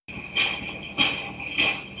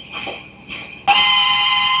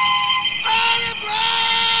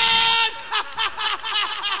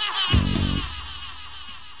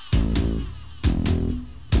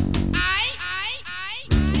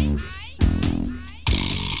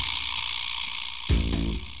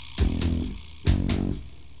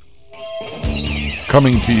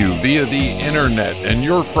Coming to you via the internet and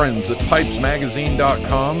your friends at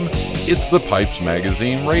PipesMagazine.com, it's the Pipes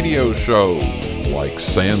Magazine radio show. Like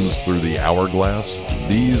sands through the hourglass,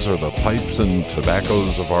 these are the pipes and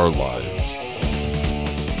tobaccos of our lives.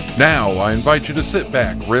 Now, I invite you to sit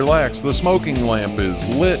back, relax, the smoking lamp is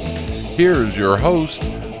lit. Here's your host,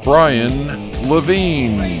 Brian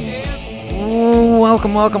Levine.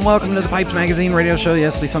 Welcome to the Pipes Magazine radio show.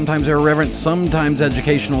 Yes, the sometimes irreverent, sometimes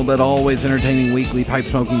educational, but always entertaining weekly pipe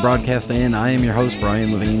smoking broadcast. And I am your host,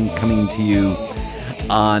 Brian Levine, coming to you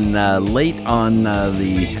on late on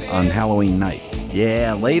Halloween night.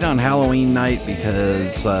 Yeah, late on Halloween night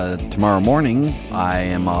because tomorrow morning I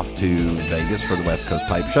am off to Vegas for the West Coast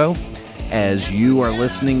Pipe Show. As you are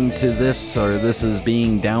listening to this, or this is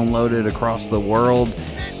being downloaded across the world,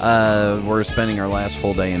 we're spending our last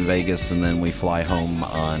full day in Vegas, and then we fly home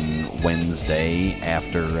on Wednesday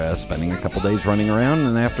after spending a couple days running around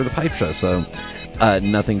and after the pipe show. So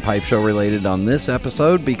nothing pipe show related on this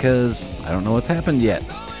episode because I don't know what's happened yet.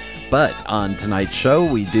 But on tonight's show,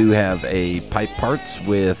 we do have a Pipe Parts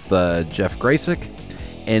with Jeff Grasick.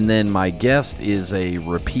 And then my guest is a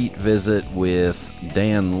repeat visit with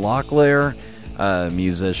Dan Locklair,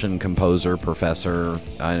 musician, composer, professor.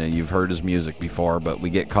 I know you've heard his music before, but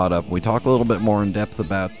we get caught up. We talk a little bit more in depth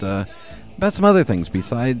about some other things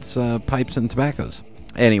besides pipes and tobaccos.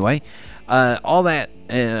 Anyway, all that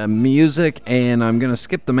music, and I'm going to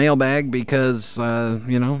skip the mailbag because,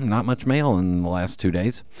 not much mail in the last 2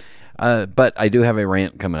 days. But I do have a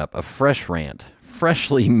rant coming up, a fresh rant.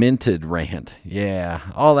 Freshly minted rant. Yeah,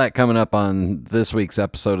 all that coming up on this week's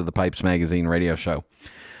episode of the Pipes Magazine radio show.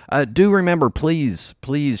 Do remember, please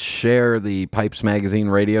share the Pipes Magazine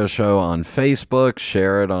radio show on Facebook,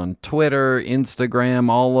 share it on Twitter, Instagram,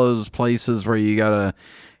 all those places where you got a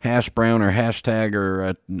hash brown or hashtag or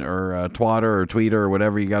a twatter or tweeter or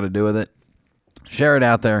whatever you got to do with it. Share it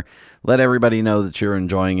out there. Let everybody know that you're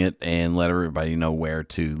enjoying it, and let everybody know where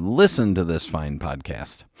to listen to this fine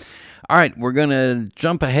podcast. All right, we're going to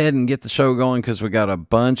jump ahead and get the show going because we got a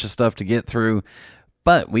bunch of stuff to get through.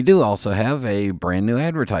 But we do also have a brand new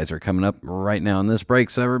advertiser coming up right now in this break.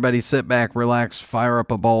 So everybody sit back, relax, fire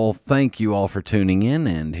up a bowl. Thank you all for tuning in,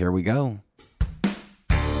 and here we go.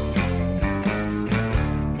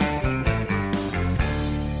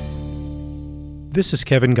 This is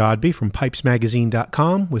Kevin Godby from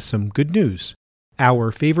PipesMagazine.com with some good news.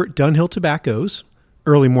 Our favorite Dunhill tobaccos,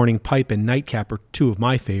 Early Morning Pipe and Nightcap are two of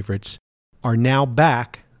my favorites, are now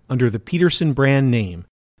back under the Peterson brand name.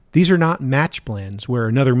 These are not match blends where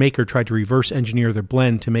another maker tried to reverse engineer their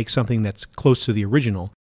blend to make something that's close to the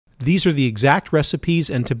original. These are the exact recipes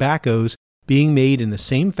and tobaccos being made in the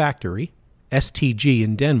same factory, STG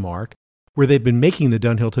in Denmark, where they've been making the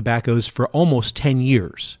Dunhill tobaccos for almost 10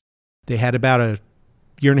 years. They had about a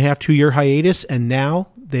 1.5 to 2 year hiatus, and now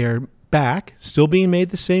they're back, still being made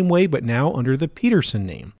the same way, but now under the Peterson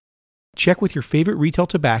name. Check with your favorite retail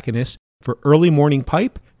tobacconist for Early Morning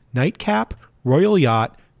Pipe, Nightcap, Royal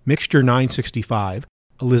Yacht, Mixture 965,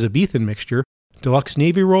 Elizabethan Mixture, Deluxe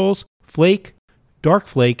Navy Rolls, Flake, Dark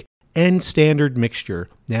Flake, and Standard Mixture,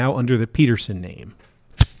 now under the Peterson name.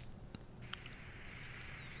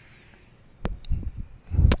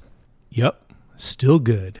 Yup, still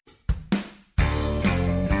good.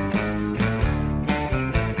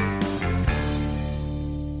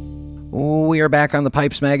 We are back on the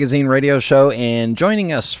Pipes Magazine radio show, and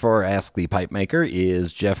joining us for Ask the Pipe Maker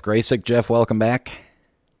is Jeff Grasick. Jeff, welcome back.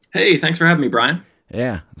 Hey, thanks for having me, Brian.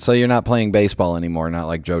 Yeah, so you're not playing baseball anymore, not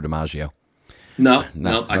like Joe DiMaggio. No,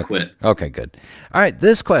 I okay. quit. Okay, good. All right,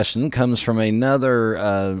 this question comes from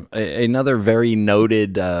another very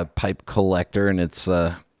noted pipe collector, and it's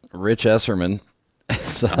Rich Esserman.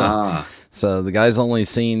 So the guy's only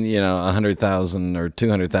seen 100,000 or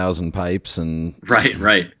 200,000 pipes, and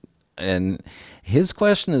Right. And his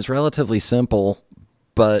question is relatively simple,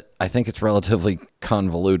 but I think it's relatively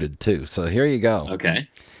convoluted too. So here you go. Okay.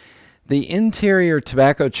 The interior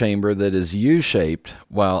tobacco chamber that is U-shaped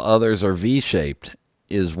while others are V-shaped,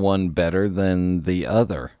 is one better than the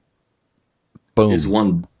other? Boom. Is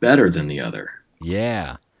one better than the other?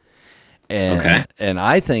 Yeah. And, okay. And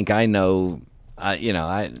I think I know,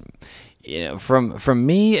 from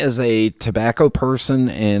me as a tobacco person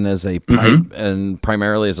and as a pipe and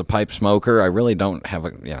primarily as a pipe smoker, I really don't have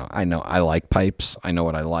I know I like pipes. I know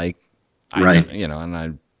what I like. Right.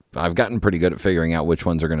 And I've gotten pretty good at figuring out which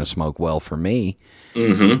ones are going to smoke well for me.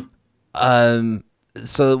 Mm-hmm.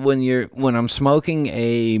 So when I'm smoking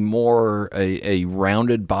a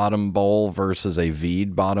rounded bottom bowl versus a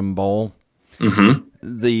V'd bottom bowl,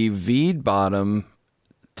 the V'd bottom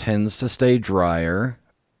tends to stay drier,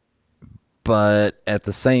 but at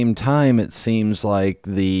the same time, it seems like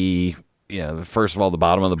first of all, the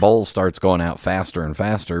bottom of the bowl starts going out faster and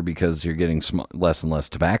faster because you're getting less and less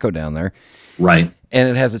tobacco down there. Right. And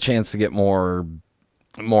it has a chance to get more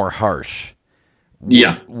harsh.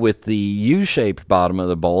 Yeah. With the U-shaped bottom of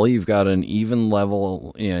the bowl, you've got an even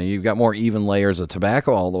level, you've got more even layers of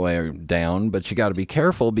tobacco all the way down, but you got to be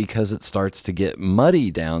careful because it starts to get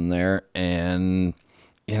muddy down there, and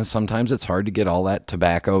sometimes it's hard to get all that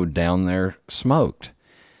tobacco down there smoked.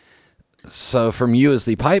 So from you as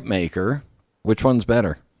the pipe maker, which one's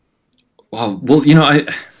better? Well,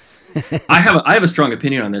 I have a strong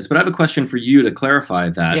opinion on this, but I have a question for you to clarify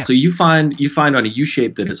that. Yeah. So you find on a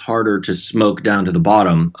U-shape that it's harder to smoke down to the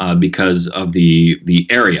bottom because of the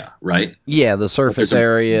area, right? Yeah, the surface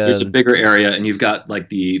area. There's a bigger area, and you've got like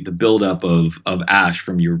the buildup of ash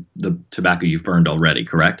from the tobacco you've burned already,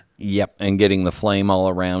 correct? Yep, and getting the flame all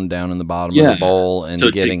around down in the bottom of the bowl, and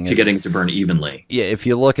so getting it to burn evenly. Yeah, if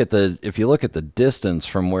you look at the distance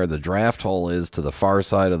from where the draft hole is to the far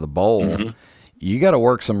side of the bowl. Mm-hmm. You got to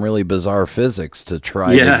work some really bizarre physics to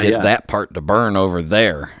try to get that part to burn over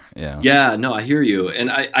there. Yeah. Yeah. No, I hear you, and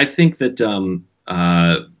I think that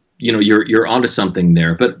you're onto something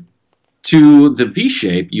there. But to the V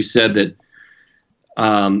shape, you said that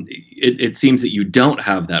it seems that you don't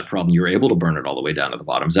have that problem. You're able to burn it all the way down to the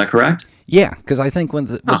bottom. Is that correct? Yeah, because I think with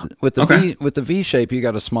the V shape, you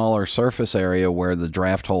got a smaller surface area where the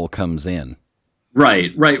draft hole comes in.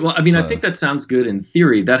 Right. Well, I mean, I think that sounds good in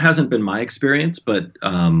theory. That hasn't been my experience, but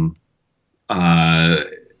I'm not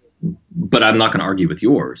going to argue with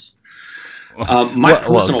yours. My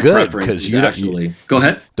personal preference is actually... Go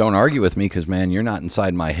ahead. Don't argue with me because, man, you're not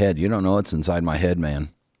inside my head. You don't know what's inside my head, man.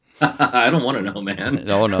 I don't want to know, man.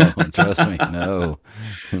 No, trust me. No.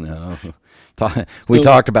 We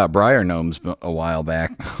talked about briar gnomes a while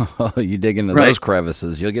back. You dig into those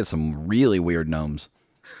crevices, you'll get some really weird gnomes.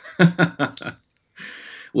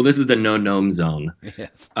 Well, this is the no gnome zone.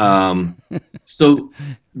 Yes. So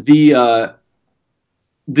the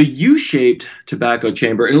U-shaped tobacco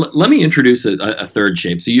chamber, and let me introduce a third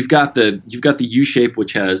shape. So you've got the U shape,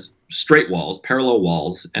 which has straight walls, parallel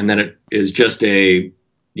walls, and then it is just a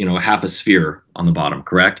half a sphere on the bottom,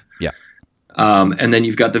 correct? Yeah. And then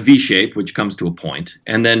you've got the V shape, which comes to a point,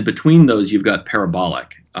 and then between those you've got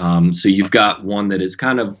parabolic. So you've got one that is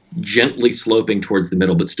kind of gently sloping towards the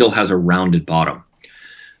middle, but still has a rounded bottom.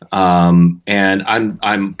 And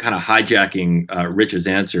I'm kind of hijacking Rich's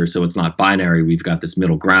answer, so it's not binary. We've got this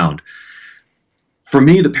middle ground. For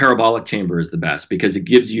me, the parabolic chamber is the best because it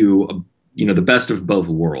gives you, the best of both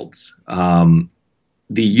worlds.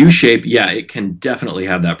 The U-shape, it can definitely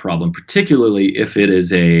have that problem, particularly if it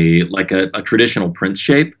is a traditional Prince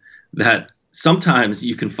shape. That sometimes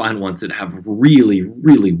you can find ones that have really,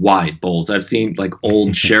 really wide bowls. I've seen like old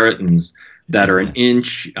Sheratons that are an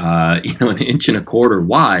inch, an inch and a quarter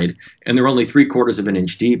wide, and they're only 3/4 of an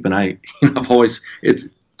inch deep. And I've always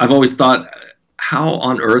thought, how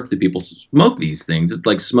on earth do people smoke these things? It's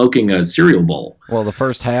like smoking a cereal bowl. Well, the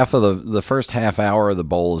first half hour of the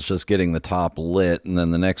bowl is just getting the top lit, and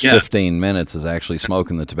then the next 15 minutes is actually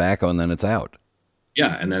smoking the tobacco, and then it's out.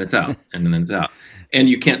 Yeah, and then it's out, and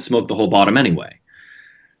you can't smoke the whole bottom anyway.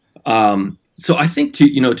 So I think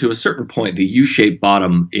to a certain point, the U-shaped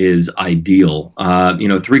bottom is ideal.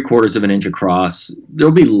 3/4 of an inch across,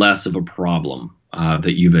 there'll be less of a problem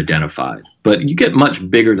that you've identified. But you get much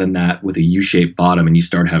bigger than that with a U-shaped bottom, and you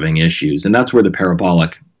start having issues. And that's where the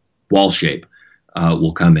parabolic wall shape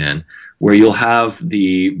will come in, where you'll have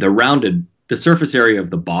the rounded, the surface area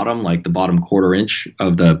of the bottom, like the bottom 1/4 inch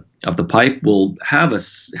of the pipe, will have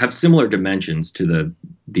similar dimensions to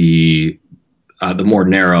the more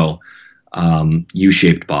narrow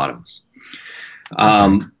U-shaped bottoms.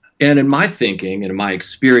 And in my thinking and in my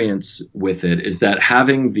experience with it is that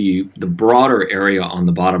having the broader area on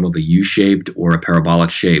the bottom of a U-shaped or a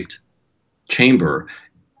parabolic shaped chamber,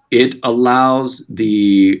 it allows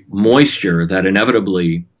the moisture that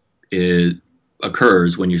inevitably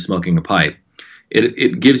occurs when you're smoking a pipe.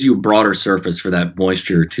 It gives you a broader surface for that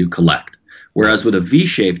moisture to collect. Whereas with a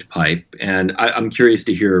V-shaped pipe, and I'm curious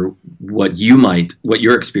to hear what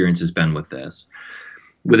your experience has been with this.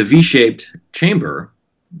 With a V-shaped chamber,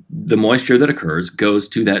 the moisture that occurs goes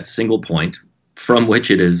to that single point from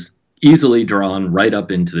which it is easily drawn right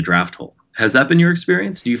up into the draft hole. Has that been your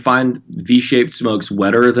experience? Do you find V-shaped smokes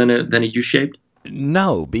wetter than a U-shaped?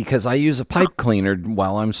 No, because I use a pipe cleaner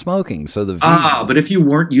while I'm smoking. So but if you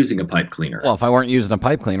weren't using a pipe cleaner. Well, if I weren't using a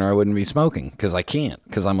pipe cleaner, I wouldn't be smoking because I can't,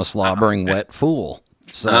 because I'm a slobbering wet fool.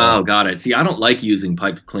 So. Oh, got it. See, I don't like using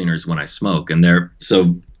pipe cleaners when I smoke,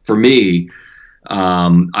 so for me,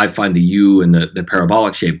 I find the U and the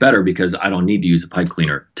parabolic shape better because I don't need to use a pipe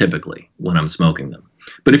cleaner typically when I'm smoking them.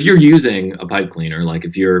 But if you're using a pipe cleaner, like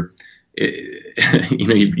if you're,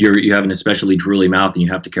 you have an especially drooly mouth and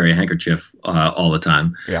you have to carry a handkerchief all the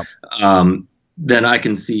time, Yep. then I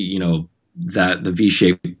can see, that the V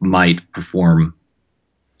shape might perform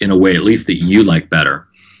in a way, at least that you like better.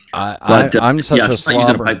 I'm such a if I'm using a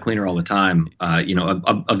slobber. pipe cleaner all the time,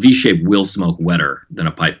 a V shape will smoke wetter than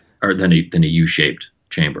a pipe or than a U-shaped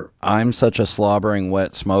chamber. I'm such a slobbering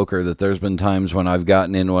wet smoker that there's been times when I've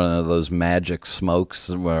gotten in one of those magic smokes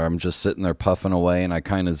where I'm just sitting there puffing away and I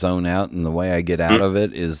kind of zone out, and the way I get out of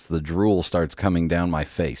it is the drool starts coming down my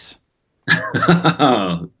face.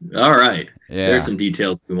 All right. Yeah. There's some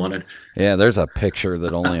details we wanted. Yeah, there's a picture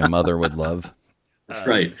that only a mother would love. That's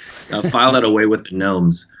right. File that away with the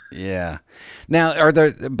gnomes. Yeah. Now,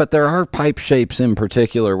 there are pipe shapes in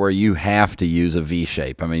particular where you have to use a V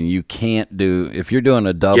shape. I mean, you can't if you're doing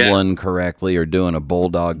a Dublin correctly or doing a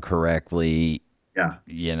Bulldog correctly. Yeah.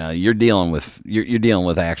 You're dealing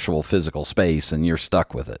with actual physical space, and you're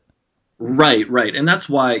stuck with it. Right. And that's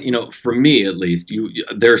why, for me at least,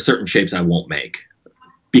 there are certain shapes I won't make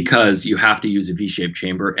because you have to use a V-shaped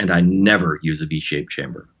chamber, and I never use a V-shaped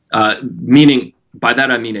chamber. Meaning, by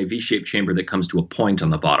that I mean a V-shaped chamber that comes to a point on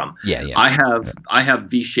the bottom. Yeah. I have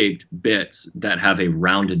V-shaped bits that have a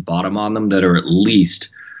rounded bottom on them that are at least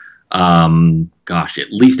at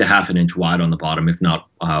least a half an inch wide on the bottom, if not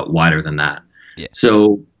wider than that. Yeah.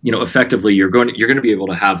 So, effectively you're going to be able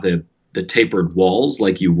to have the tapered walls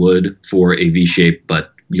like you would for a V-shape,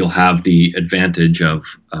 but you'll have the advantage of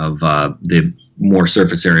the more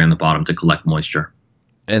surface area on the bottom to collect moisture.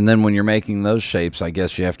 And then when you're making those shapes, I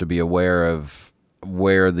guess you have to be aware of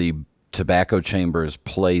where the tobacco chamber is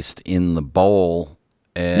placed in the bowl,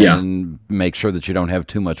 and make sure that you don't have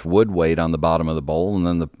too much wood weight on the bottom of the bowl, and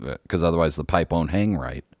then because otherwise the pipe won't hang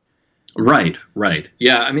right. Right.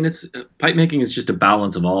 Yeah, I mean, pipe making is just a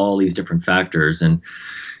balance of all these different factors, and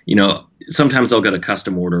sometimes I'll get a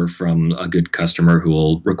custom order from a good customer who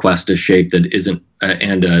will request a shape that isn't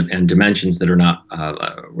and dimensions that are not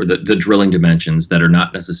or the drilling dimensions that are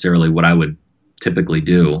not necessarily what I would typically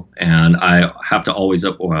do, and I have to always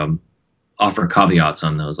offer caveats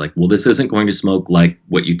on those, like, well, this isn't going to smoke like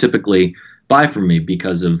what you typically buy from me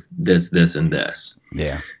because of this, and this.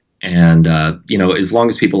 Yeah. And as long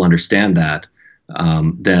as people understand that,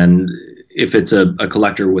 then if it's a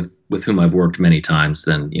collector with whom I've worked many times,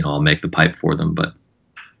 then I'll make the pipe for them. But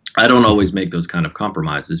I don't always make those kind of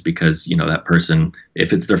compromises because that person,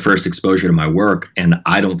 if it's their first exposure to my work and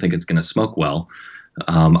I don't think it's going to smoke well,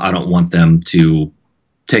 I don't want them to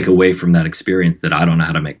take away from that experience that I don't know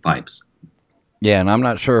how to make pipes. Yeah, and I'm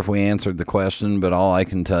not sure if we answered the question, but all I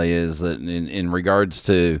can tell you is that in regards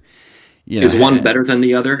to, is one better than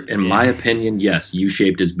the other? In my opinion, yes,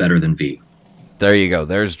 U-shaped is better than V. There you go.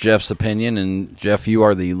 There's Jeff's opinion, and Jeff, you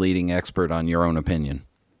are the leading expert on your own opinion.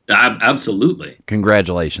 Absolutely.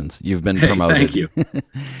 Congratulations. You've been promoted. Thank you.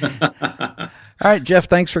 All right, Jeff,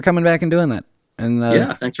 thanks for coming back and doing that. And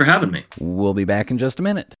thanks for having me. We'll be back in just a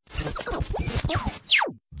minute.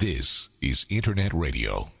 This is Internet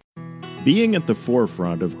Radio. Being at the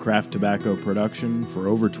forefront of craft tobacco production for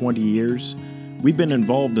over 20 years, we've been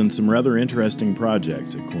involved in some rather interesting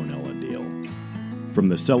projects at Cornell & Deal. From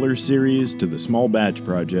the Cellar Series to the Small Batch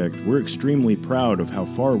Project, we're extremely proud of how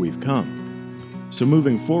far we've come. So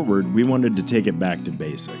moving forward, we wanted to take it back to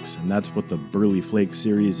basics, and that's what the Burley Flake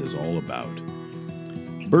series is all about.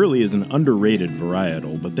 Burley is an underrated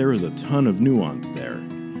varietal, but there is a ton of nuance there.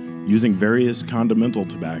 Using various condimental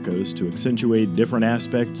tobaccos to accentuate different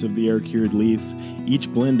aspects of the air-cured leaf, each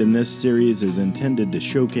blend in this series is intended to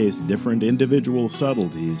showcase different individual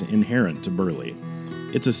subtleties inherent to Burley.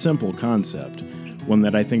 It's a simple concept, one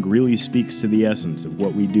that I think really speaks to the essence of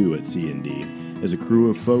what we do at C&D as a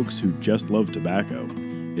crew of folks who just love tobacco.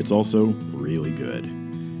 It's also really good.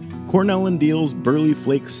 Cornell & Deal's Burley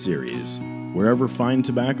Flakes series, wherever fine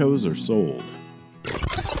tobaccos are sold.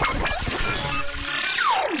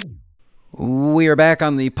 We are back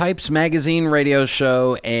on the Pipes Magazine radio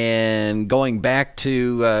show, and going back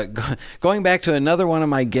to another one of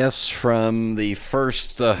my guests from the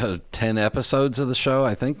first 10 episodes of the show.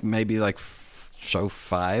 I think maybe like show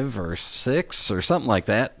 5 or 6 or something like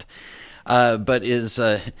that. But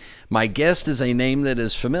my guest is a name that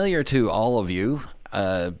is familiar to all of you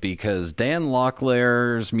because Dan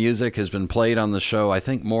Locklair's music has been played on the show, I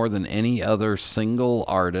think, more than any other single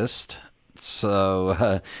artist.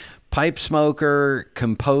 So, pipe smoker,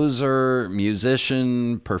 composer,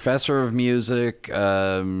 musician, professor of music,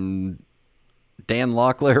 Dan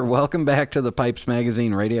Locklair, welcome back to the Pipes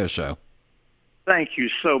Magazine radio show. Thank you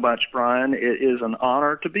so much, Brian. It is an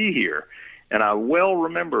honor to be here, and I well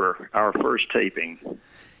remember our first taping.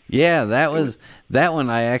 Yeah, that one.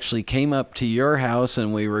 I actually came up to your house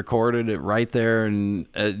and we recorded it right there.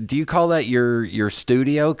 And do you call that your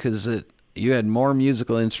studio? Because you had more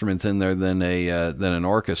musical instruments in there than an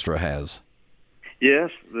orchestra has.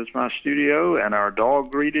 Yes, that's my studio, and our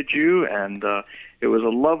dog greeted you, and it was a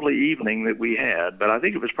lovely evening that we had. But I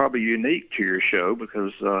think it was probably unique to your show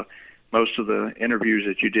because most of the interviews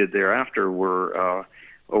that you did thereafter were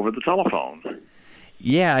over the telephone.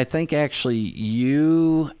 Yeah, I think actually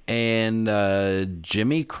you and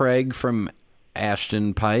Jimmy Craig from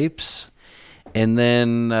Ashton Pipes, and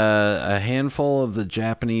then a handful of the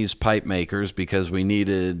Japanese pipe makers because we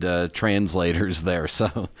needed translators there.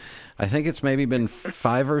 So I think it's maybe been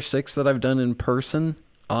 5 or 6 that I've done in person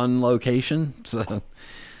on location. So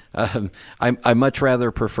I much rather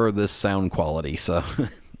prefer this sound quality. So.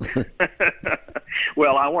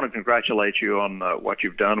 Well, I want to congratulate you on what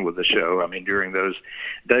you've done with the show. I mean, during those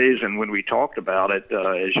days and when we talked about it,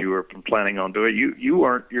 as you were planning on doing it, you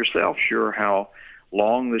weren't yourself sure how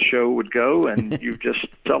long the show would go, and you've just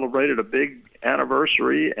celebrated a big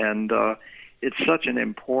anniversary, and it's such an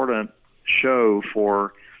important show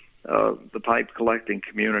for the pipe collecting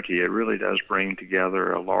community. It really does bring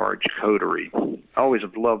together a large coterie. I always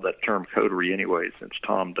have loved that term coterie anyway, since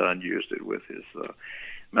Tom Dunn used it with his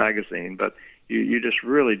magazine, but you just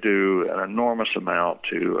really do an enormous amount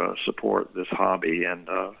to support this hobby, and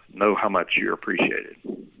know how much you appreciate it.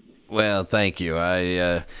 Well, thank you.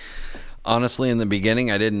 I honestly, in the beginning,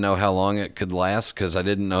 I didn't know how long it could last because I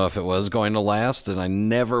didn't know if it was going to last, and I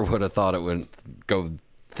never would have thought it would go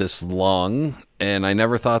this long, and I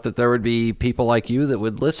never thought that there would be people like you that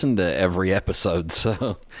would listen to every episode.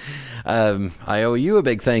 So I owe you a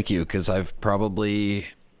big thank you because I've probably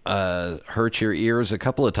hurt your ears a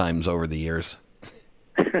couple of times over the years.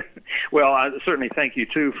 Well, I certainly thank you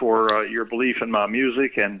too for your belief in my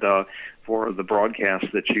music and for the broadcast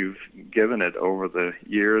that you've given it over the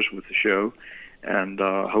years with the show, and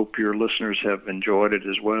hope your listeners have enjoyed it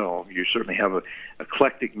as well. You certainly have an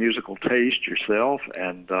eclectic musical taste yourself,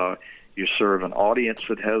 and you serve an audience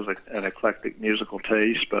that has an eclectic musical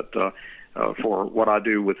taste, but for what I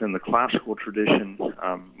do within the classical tradition,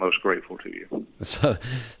 I'm most grateful to you.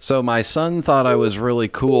 So my son thought I was really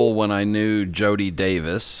cool when I knew Jody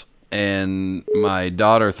Davis, and my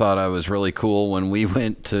daughter thought I was really cool when we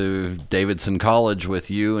went to Davidson College with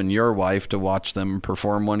you and your wife to watch them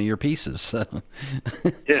perform one of your pieces.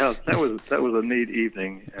 Yeah, that was a neat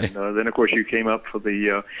evening, and then of course you came up for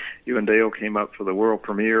the you and Dale came up for the world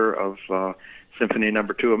premiere of Symphony No.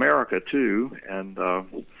 2 America too, and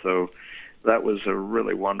so that was a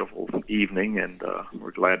really wonderful evening, and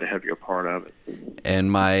we're glad to have you a part of it. And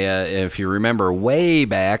my, if you remember way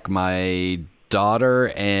back, my daughter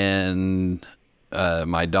and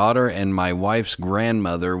my wife's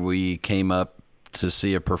grandmother, we came up to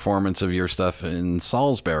see a performance of your stuff in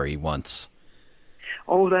Salisbury once.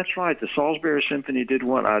 Oh, that's right. The Salisbury Symphony did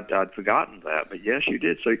one. I'd forgotten that, but yes, you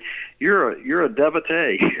did. So you're a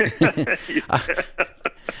devotee.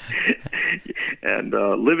 And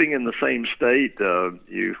living in the same state,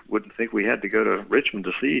 you wouldn't think we had to go to Richmond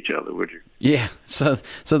to see each other, would you? Yeah. So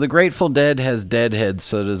the Grateful Dead has Deadhead.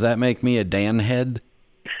 So does that make me a Danhead?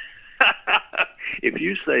 If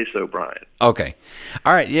you say so, Brian. Okay.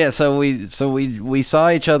 All right. Yeah. So we saw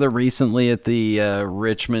each other recently at the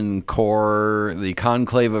Richmond Core, the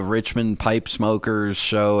Conclave of Richmond Pipe Smokers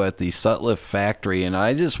show at the Sutliff Factory, and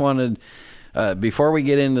I just wanted, before we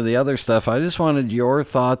get into the other stuff, I just wanted your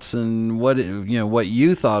thoughts and what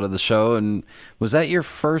you thought of the show. And was that your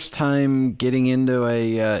first time getting into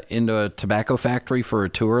a tobacco factory for a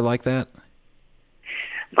tour like that?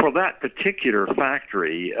 For that particular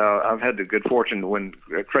factory, I've had the good fortune when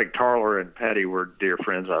Craig Tarler and Patty were dear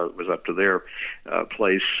friends. I was up to their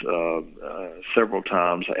place several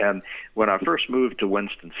times. And when I first moved to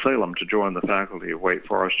Winston-Salem to join the faculty of Wake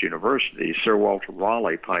Forest University, Sir Walter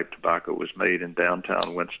Raleigh pipe tobacco was made in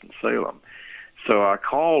downtown Winston-Salem. So I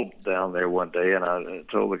called down there one day, and I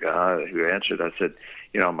told the guy who answered, I said,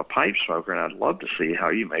 I'm a pipe smoker, and I'd love to see how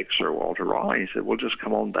you make Sir Walter Raleigh. He said, well, just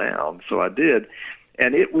come on down. So I did.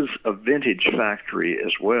 And it was a vintage factory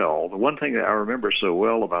as well. The one thing that I remember so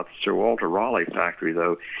well about the Sir Walter Raleigh factory,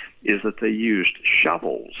 though, is that they used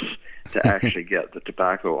shovels to actually get the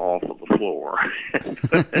tobacco off of the floor and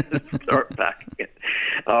start packing it.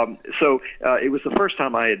 So it was the first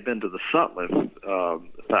time I had been to the Sutliff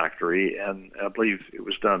factory, and I believe it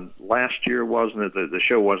was done last year, wasn't it? The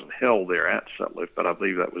show wasn't held there at Sutliff, but I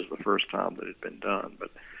believe that was the first time that it had been done.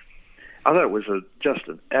 But I thought it was just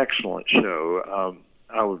an excellent show.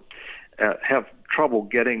 I would have trouble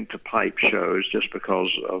getting to pipe shows just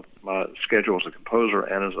because of my schedule as a composer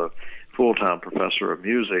and as a full-time professor of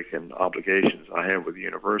music and obligations I have with the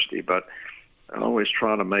university. But I always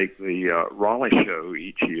try to make the Raleigh show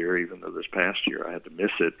each year, even though this past year I had to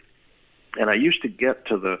miss it. And I used to get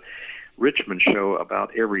to the Richmond show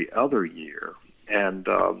about every other year. And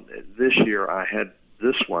this year I had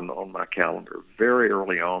this one on my calendar very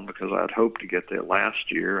early on because I had hoped to get there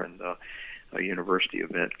last year, and a university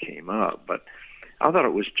event came up. But I thought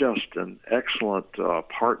it was just an excellent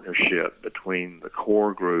partnership between the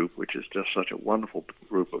core group, which is just such a wonderful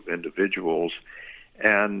group of individuals,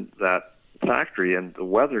 and that factory. And the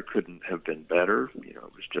weather couldn't have been better. You know,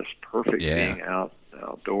 it was just perfect being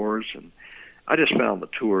outdoors. And I just found the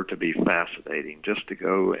tour to be fascinating, just to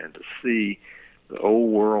go and to see the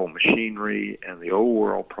old world machinery and the old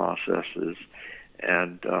world processes,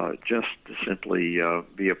 and just to simply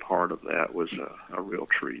be a part of that was a real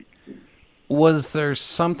treat. Was there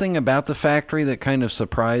something about the factory that kind of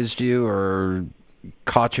surprised you or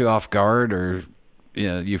caught you off guard, or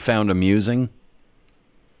you found amusing?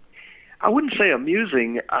 I wouldn't say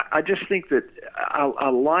amusing. I just think that I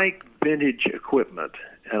like vintage equipment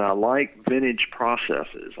and I like vintage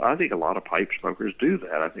processes. I think a lot of pipe smokers do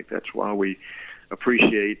that. I think that's why we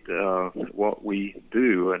appreciate what we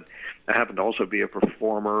do. And I happen to also be a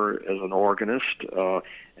performer as an organist,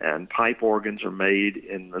 and pipe organs are made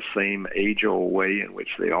in the same age-old way in which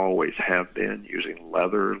they always have been, using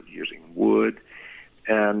leather, using wood.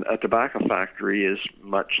 And a tobacco factory is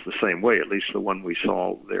much the same way, at least the one we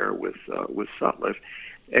saw there with Sutliff.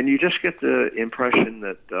 And you just get the impression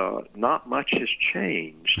that not much has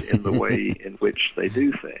changed in the way in which they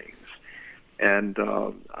do things. And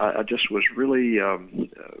I just was really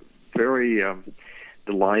very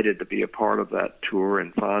delighted to be a part of that tour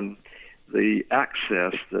and find the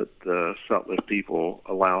access that the Sutliff people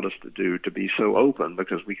allowed us to do to be so open,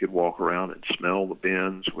 because we could walk around and smell the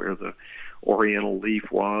bins where the oriental leaf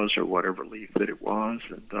was or whatever leaf that it was.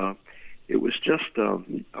 And it was just a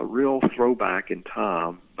real throwback in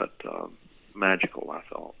time, but magical, I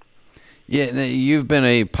thought. Yeah, you've been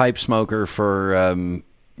a pipe smoker for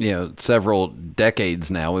several decades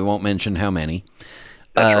now. We won't mention how many.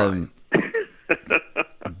 That's right.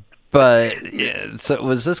 But yeah, so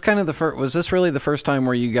was this kind of was this really the first time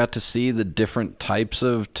where you got to see the different types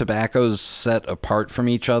of tobaccos set apart from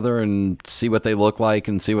each other and see what they look like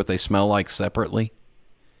and see what they smell like separately?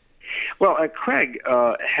 Well, Craig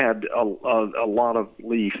had a lot of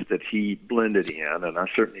leaf that he blended in, and I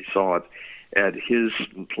certainly saw it at his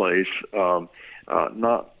place.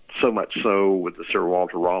 Not so much so with the Sir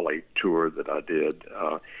Walter Raleigh tour that I did.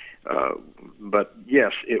 But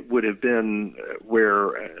yes, it would have been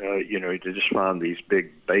where, to just find these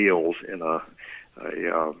big bales in a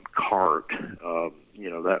cart.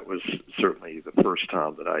 That was certainly the first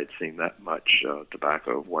time that I had seen that much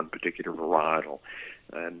tobacco of one particular varietal.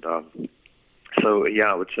 And so,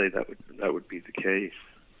 yeah, I would say that would be the case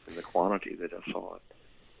in the quantity that I saw it.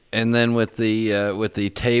 And then with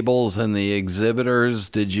the tables and the exhibitors,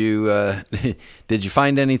 did you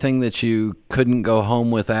find anything that you couldn't go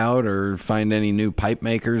home without, or find any new pipe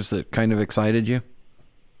makers that kind of excited you?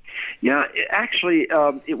 Yeah, actually,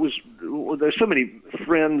 it was. There's so many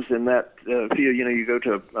friends in that field. You go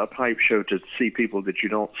to a pipe show to see people that you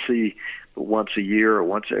don't see once a year or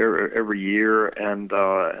once every year, and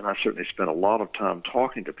I certainly spent a lot of time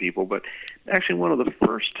talking to people. But actually, one of the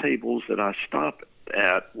first tables that I stopped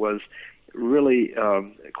at was really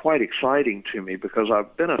quite exciting to me, because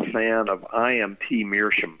I've been a fan of IMP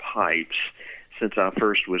Meerschaum pipes since I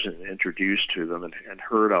first was introduced to them and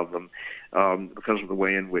heard of them because of the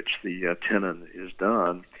way in which the tenon is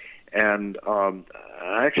done. And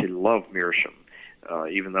I actually love Meerschaum,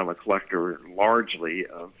 even though I'm a collector largely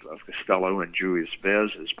of Costello and Julius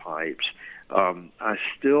Vez's pipes. I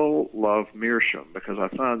still love Meerschaum because I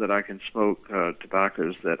find that I can smoke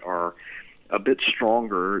tobaccos that are a bit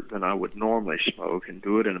stronger than I would normally smoke, and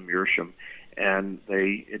do it in a Meerschaum, and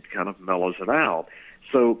it kind of mellows it out.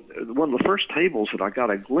 So one of the first tables that I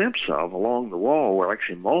got a glimpse of along the wall were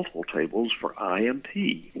actually multiple tables for IMP,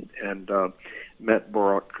 and met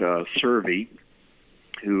Baruch Servey,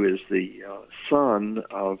 who is the son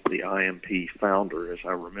of the IMP founder, as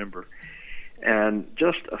I remember, and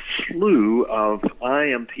just a slew of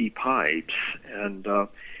IMP pipes, and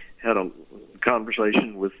had a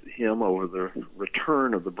conversation with him over the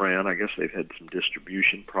return of the brand. I guess they've had some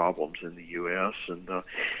distribution problems in the U.S., and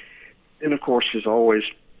of course there's always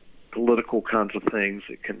political kinds of things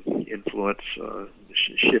that can influence the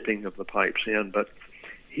shipping of the pipes in, but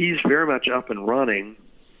he's very much up and running,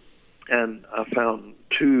 and I found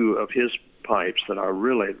two of his pipes that I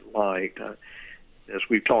really liked. As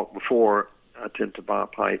we've talked before, I tend to buy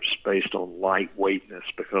pipes based on lightweightness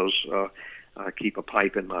because I keep a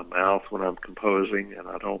pipe in my mouth when I'm composing, and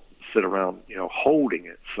I don't sit around, holding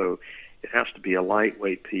it. So it has to be a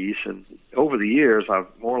lightweight piece. And over the years, I've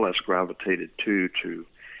more or less gravitated to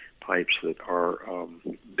pipes that are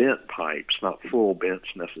bent pipes, not full bents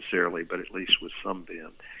necessarily, but at least with some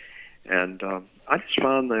bend. And I just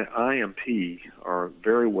found the IMP are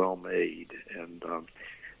very well made. And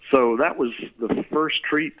so that was the first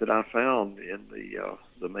treat that I found in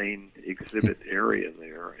the main exhibit area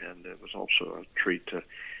there, and it was also a treat to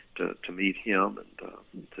meet him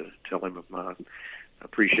and to tell him of my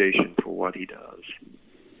appreciation for what he does.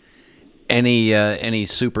 Any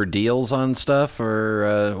super deals on stuff,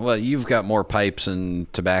 or well, you've got more pipes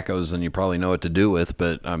and tobaccos than you probably know what to do with,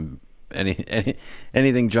 but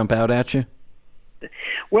anything jump out at you?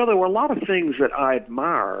 Well, there were a lot of things that I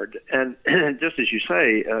admired, and just as you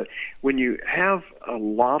say, when you have a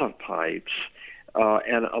lot of pipes,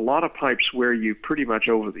 and a lot of pipes where you pretty much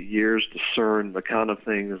over the years discern the kind of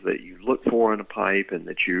things that you look for in a pipe and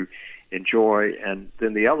that you enjoy, and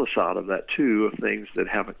then the other side of that too, of things that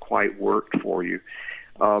haven't quite worked for you.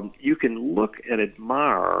 You can look and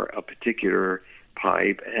admire a particular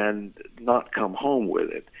pipe and not come home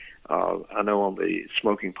with it. I know on the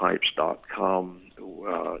smokingpipes.com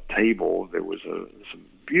table there was some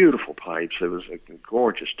beautiful pipes. There was a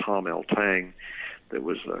gorgeous Tom L. Tang that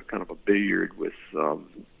was kind of a billiard with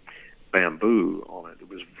bamboo on it. It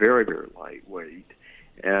was very, very lightweight.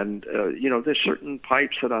 And, there's certain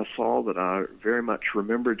pipes that I saw that I very much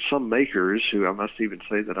remembered. Some makers who I must even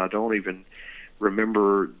say that I don't even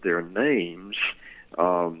remember their names,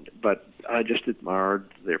 but I just admired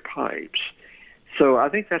their pipes. So I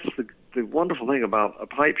think that's the wonderful thing about a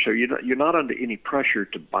pipe show. You're not under any pressure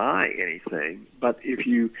to buy anything, but if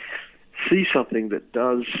you see something that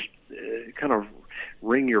does kind of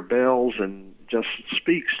ring your bells and just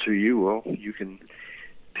speaks to you, well, you can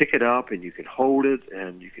pick it up and you can hold it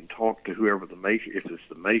and you can talk to whoever the maker, if it's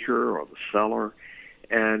the maker or the seller,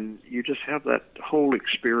 and you just have that whole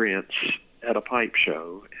experience at a pipe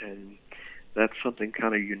show, and that's something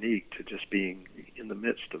kind of unique to just being in the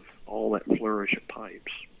midst of all that flourish of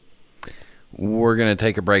pipes. We're going to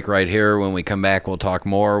take a break right here. When we come back, we'll talk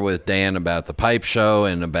more with Dan about the pipe show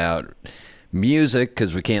and about music,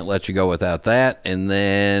 because we can't let you go without that, and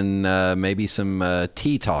then maybe some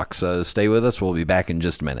tea talks. So stay with us. We'll be back in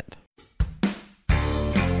just a minute.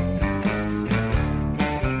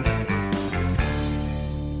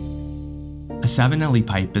 A Savinelli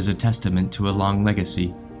pipe is a testament to a long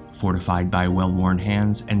legacy, fortified by well-worn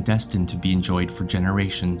hands and destined to be enjoyed for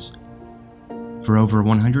generations. For over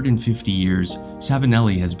 150 years,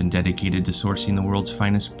 Savinelli has been dedicated to sourcing the world's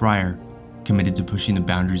finest briar, committed to pushing the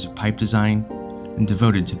boundaries of pipe design, and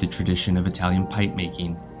devoted to the tradition of Italian pipe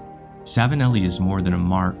making. Savinelli is more than a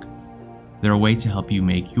mark. They're a way to help you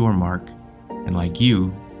make your mark, and like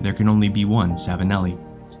you, there can only be one Savinelli.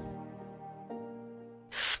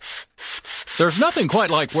 There's nothing quite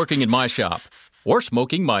like working in my shop or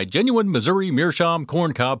smoking my genuine Missouri Meerschaum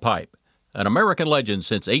corncob pipe, an American legend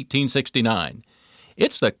since 1869.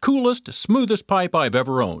 It's the coolest, smoothest pipe I've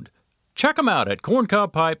ever owned. Check them out at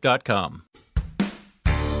corncobpipe.com.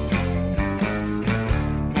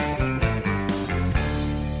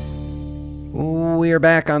 We are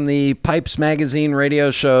back on the Pipes Magazine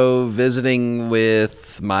radio show, visiting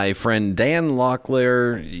with my friend Dan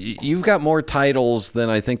Locklair. You've got more titles than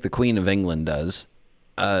I think the Queen of England does.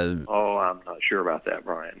 I'm not sure about that,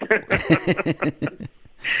 Brian.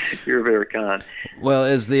 You're very kind. Well,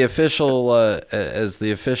 as the official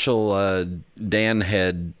Dan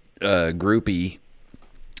Head groupie,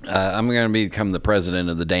 I'm going to become the president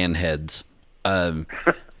of the Dan Heads.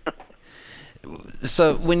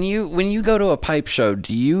 So when you go to a pipe show,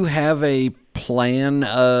 do you have a plan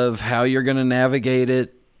of how you're going to navigate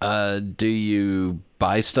it? Do you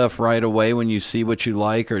buy stuff right away when you see what you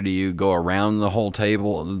like, or do you go around the whole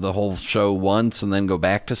table, the whole show once, and then go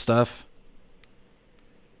back to stuff?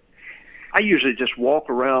 I usually just walk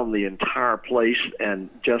around the entire place and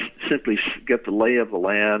just simply get the lay of the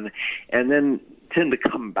land, and then tend to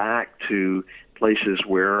come back to places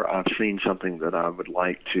where I've seen something that I would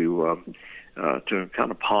like to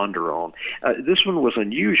kind of ponder on. This one was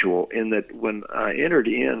unusual in that when I entered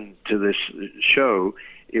into this show,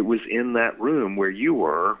 it was in that room where you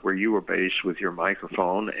were based with your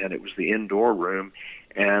microphone, and it was the indoor room.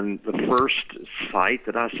 And the first sight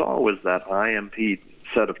that I saw was that IMP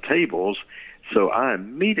set of tables, so I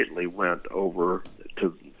immediately went over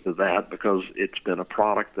to that because it's been a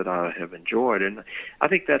product that I have enjoyed. And I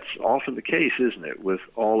think that's often the case, isn't it, with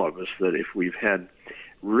all of us, that if we've had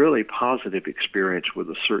really positive experience with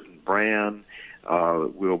a certain brand,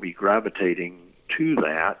 we'll be gravitating to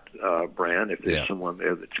that brand if there's someone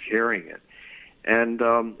there that's carrying it. And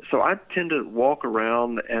so I tend to walk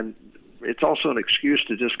around, and it's also an excuse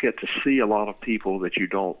to just get to see a lot of people that you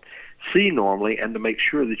don't see normally, and to make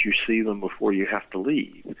sure that you see them before you have to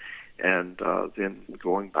leave. And then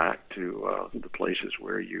going back to the places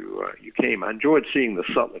where you came. I enjoyed seeing the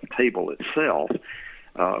Sutliff table itself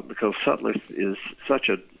because Sutliff is such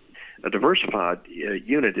a diversified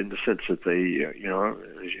unit in the sense that they,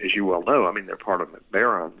 as you well know, I mean, they're part of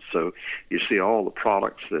McBaron. So you see all the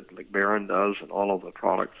products that McBaron does and all of the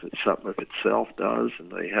products that Sutliff itself does.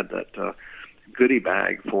 And they had that goodie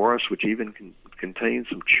bag for us, which even contains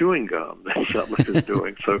some chewing gum that Sutliff is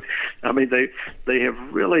doing. So, I mean, they have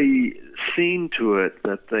really seen to it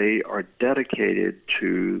that they are dedicated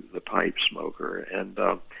to the pipe smoker. And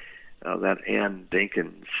that Ann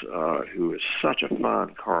Dinkins, who is such a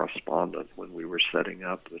fine correspondent when we were setting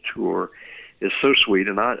up the tour, is so sweet.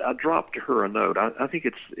 And I dropped her a note. I think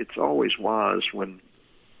it's always wise when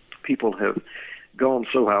people have gone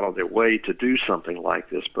so out of their way to do something like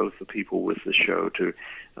this, both the people with the show, to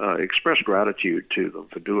express gratitude to them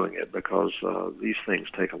for doing it, because these things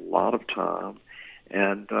take a lot of time,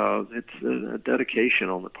 and it's a dedication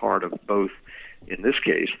on the part of both, in this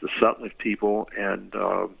case, the Sutliff people and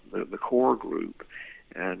the core group.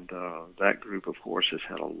 And that group, of course, has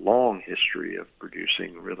had a long history of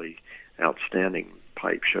producing really outstanding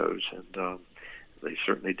pipe shows, and they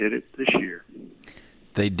certainly did it this year.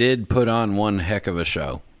 They did put on one heck of a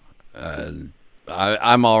show.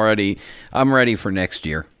 I'm ready for next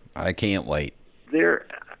year. I can't wait. There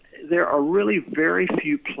are really very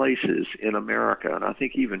few places in America, and I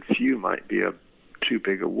think even few might be too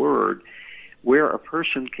big a word, where a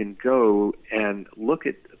person can go and look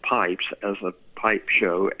at pipes as a pipe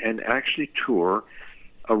show and actually tour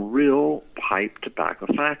a real pipe tobacco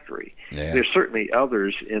factory. Yeah. There's certainly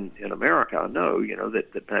others in America, I know,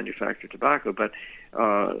 that manufacture tobacco, but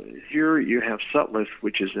here you have Sutliff,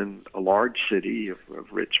 which is in a large city of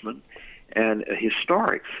Richmond, and a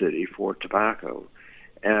historic city for tobacco.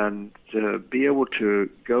 And to be able to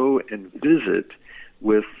go and visit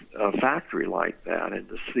with a factory like that and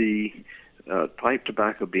to see pipe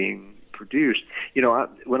tobacco being produced.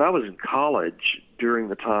 When I was in college, during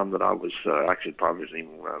the time that I was actually probably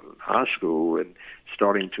even when I was in high school and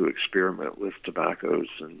starting to experiment with tobaccos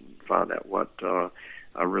and find out what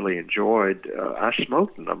I really enjoyed, I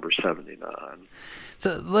smoked number 79.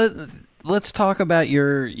 So let's talk about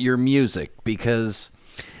your music, because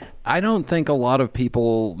I don't think a lot of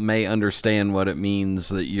people may understand what it means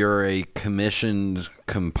that you're a commissioned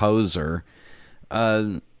composer.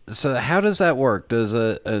 So how does that work? Does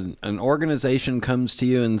an organization comes to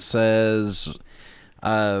you and says,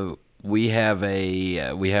 we have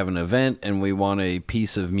an event and we want a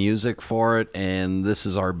piece of music for it, and this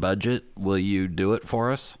is our budget. Will you do it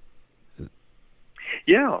for us?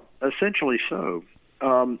 Yeah, essentially so.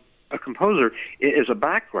 A composer, as a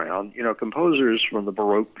background, composers from the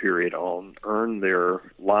Baroque period on earned their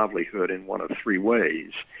livelihood in one of three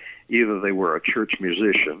ways. Either they were a church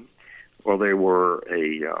musician, or they were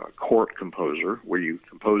a court composer, where you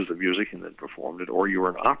composed the music and then performed it, or you were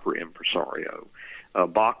an opera impresario.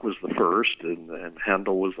 Bach was the first, and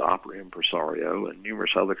Handel was the opera impresario, and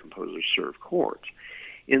numerous other composers served courts.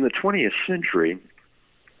 In the 20th century,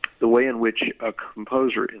 the way in which a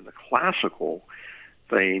composer in the classical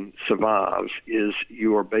vein survives is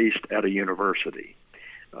you are based at a university.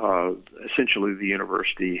 Essentially, the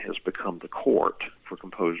university has become the court for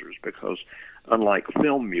composers, because unlike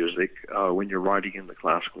film music, when you're writing in the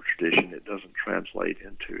classical tradition, it doesn't translate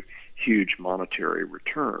into huge monetary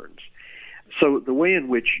returns. So the way in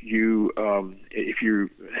which you, if you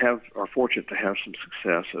are fortunate to have some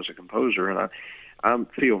success as a composer, and I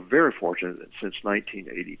feel very fortunate that since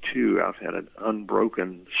 1982, I've had an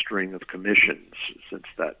unbroken string of commissions since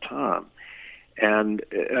that time. And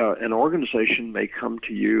an organization may come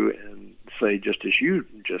to you and say, just as you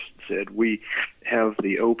just said, we have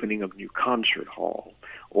the opening of a new concert hall,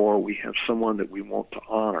 or we have someone that we want to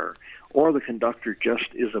honor, or the conductor just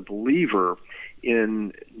is a believer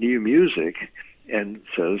in new music and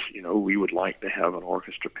says, we would like to have an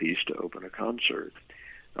orchestra piece to open a concert.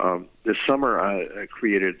 This summer I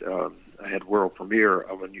created, I had world premiere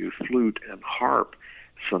of a new flute and harp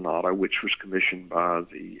sonata, which was commissioned by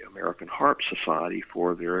the American Harp Society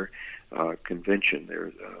for their convention,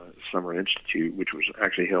 their Summer Institute, which was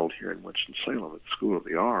actually held here in Winston-Salem at the School of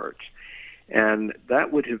the Arts. And I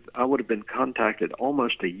would have been contacted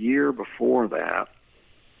almost a year before that.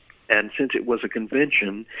 And since it was a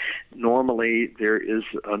convention, normally there is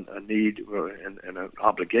a need and an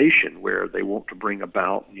obligation where they want to bring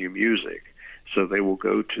about new music. So they will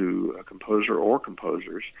go to a composer or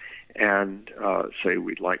composers and say,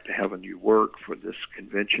 we'd like to have a new work for this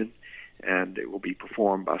convention, and it will be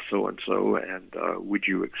performed by so-and-so, and would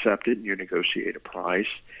you accept it? And you negotiate a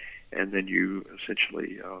price, and then you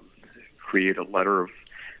essentially create a letter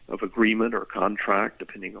of agreement or contract,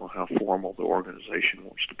 depending on how formal the organization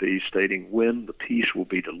wants to be, stating when the piece will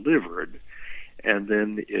be delivered, and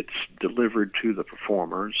then it's delivered to the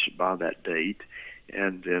performers by that date,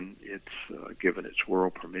 and then it's given its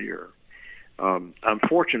world premiere. I'm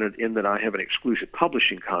fortunate in that I have an exclusive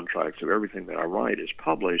publishing contract, so everything that I write is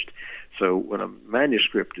published. So when a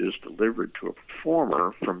manuscript is delivered to a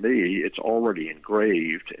performer, for me, it's already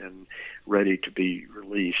engraved and ready to be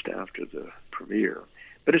released after the premiere.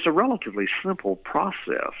 But it's a relatively simple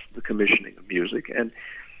process, the commissioning of music, and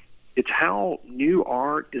it's how new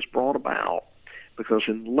art is brought about, because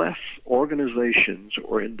unless organizations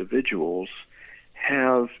or individuals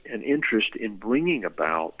have an interest in bringing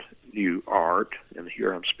about new art, and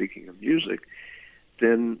here I'm speaking of music,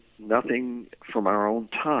 then nothing from our own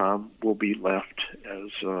time will be left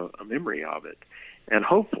as a memory of it. And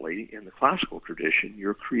hopefully, in the classical tradition,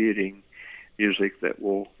 you're creating music that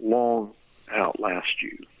will long outlast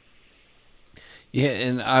you. Yeah,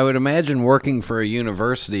 and I would imagine working for a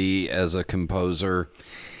university as a composer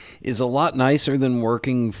is a lot nicer than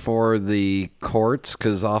working for the courts,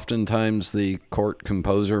 because oftentimes the court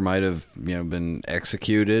composer might have been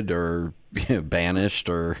executed or banished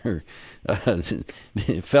or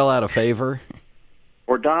fell out of favor.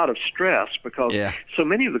 Or died of stress, because so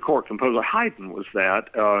many of the court composers, Haydn was that.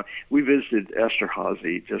 We visited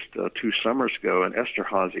Esterházy just 2 summers ago, and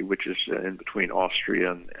Esterházy, which is in between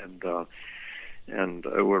Austria and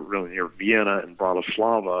we're really near Vienna and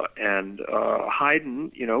Bratislava, and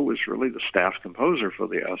Haydn, was really the staff composer for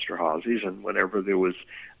the Esterházys, and whenever there was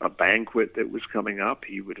a banquet that was coming up,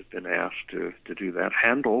 he would have been asked to do that.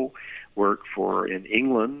 Handel worked in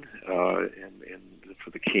England and for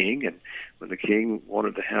the king, and when the king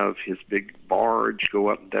wanted to have his big barge go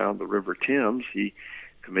up and down the River Thames, he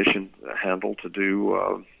commissioned Handel to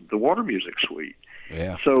do the Water Music Suite.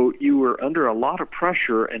 Yeah. So you were under a lot of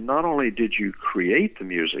pressure, and not only did you create the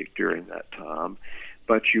music during that time,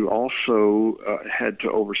 but you also had to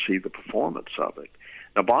oversee the performance of it.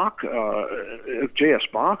 Now, Bach, J.S.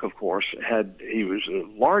 Bach, of course, he was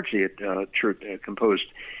largely composed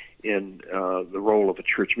in the role of a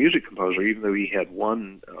church music composer, even though he had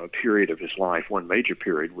one period of his life, one major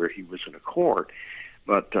period, where he was in a court.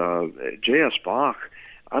 But J.S. Bach,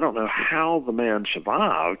 I don't know how the man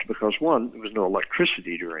survived, because, one, there was no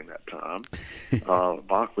electricity during that time.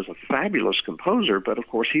 Bach was a fabulous composer, but, of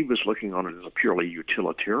course, he was looking on it as a purely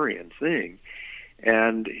utilitarian thing.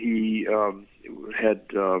 And he had,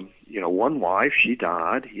 one wife. She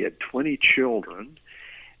died. He had 20 children.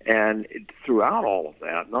 And throughout all of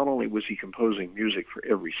that, not only was he composing music for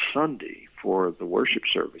every Sunday for the worship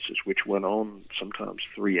services, which went on sometimes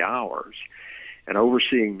 3 hours, and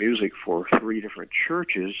overseeing music for 3 different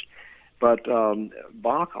churches, but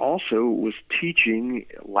Bach also was teaching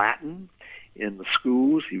Latin in the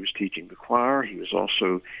schools. He was teaching the choir. He was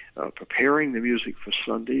also preparing the music for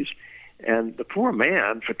Sundays. And the poor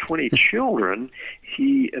man, for 20 children,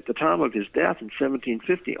 at the time of his death in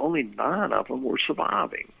 1750, only 9 of them were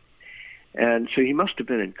surviving. And so he must have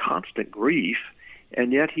been in constant grief,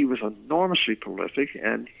 and yet he was enormously prolific,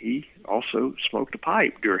 and he also smoked a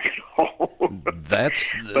pipe during it all.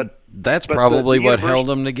 That's probably what held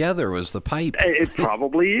them together, was the pipe. It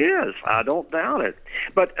probably is. I don't doubt it.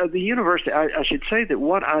 But the university, I should say that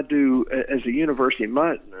what I do as a university,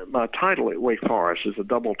 my title at Wake Forest is a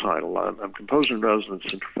double title. I'm composer in residence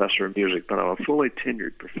and professor of music, but I'm a fully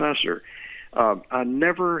tenured professor. I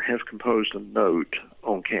never have composed a note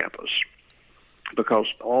on campus, because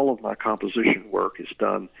all of my composition work is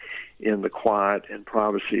done in the quiet and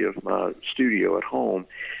privacy of my studio at home.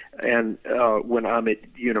 And when I'm at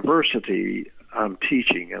university, I'm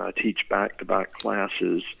teaching, and I teach back-to-back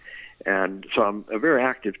classes. And so I'm a very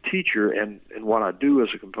active teacher, and what I do as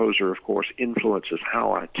a composer, of course, influences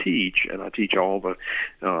how I teach, and I teach all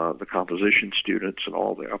the composition students and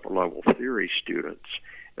all the upper-level theory students,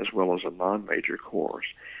 as well as a non-major course.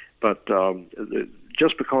 But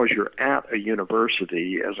just because you're at a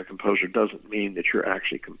university as a composer doesn't mean that you're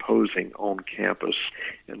actually composing on campus,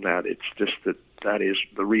 and that it's just that is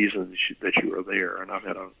the reason that you are there. And I've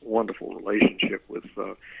had a wonderful relationship with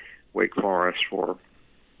Wake Forest for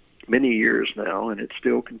many years now, and it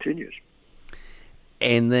still continues.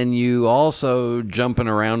 And then you also, jumping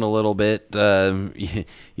around a little bit,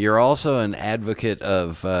 you're also an advocate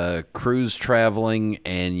of cruise traveling,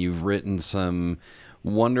 and you've written some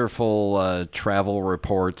wonderful travel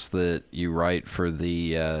reports that you write for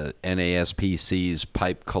the NASPC's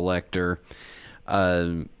Pipe Collector.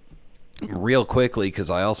 Real quickly, because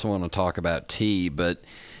I also want to talk about tea, but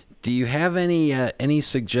do you have any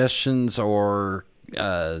suggestions or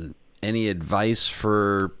any advice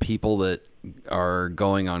for people that are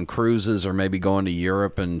going on cruises or maybe going to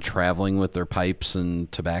Europe and traveling with their pipes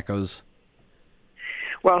and tobaccos?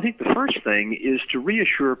 Well, I think the first thing is to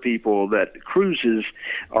reassure people that cruises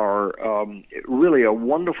are really a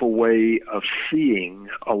wonderful way of seeing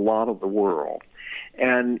a lot of the world.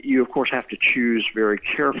 And you, of course, have to choose very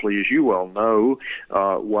carefully, as you well know,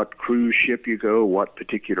 what cruise ship you go, what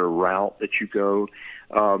particular route that you go.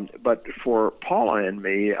 But for Paula and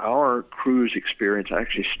me, our cruise experience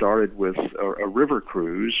actually started with a river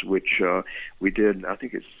cruise, which we did, I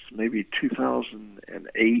think it's maybe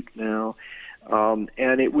 2008 now.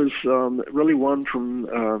 And it was really one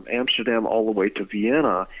from Amsterdam all the way to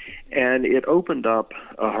Vienna, and it opened up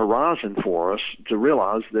a horizon for us to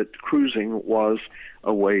realize that cruising was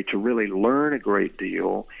a way to really learn a great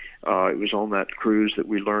deal. It was on that cruise that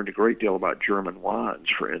we learned a great deal about German wines,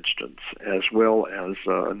 for instance, as well as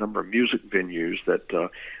a number of music venues that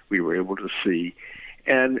we were able to see.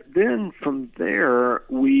 And then from there,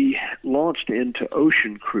 we launched into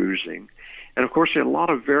ocean cruising. And, of course, there are a lot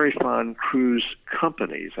of very fine cruise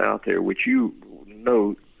companies out there, which you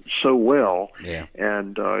know so well, yeah.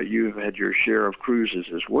 And you've had your share of cruises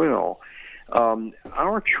as well.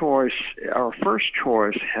 Our first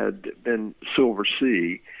choice had been Silver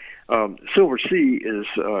Sea. Silver Sea is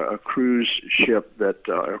a cruise ship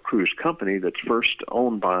a cruise company that's first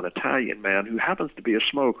owned by an Italian man who happens to be a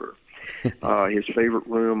smoker. His favorite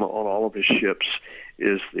room on all of his ships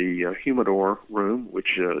is the humidor room,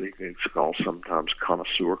 which it's called sometimes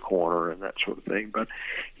connoisseur corner and that sort of thing. But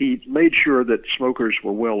he made sure that smokers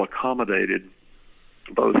were well accommodated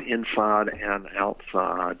both inside and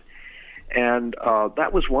outside. And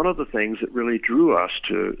that was one of the things that really drew us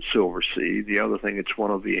to Silver Sea. The other thing, it's one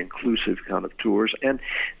of the inclusive kind of tours. And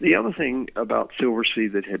the other thing about Silver Sea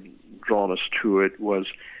that had drawn us to it was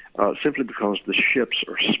simply because the ships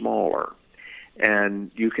are smaller.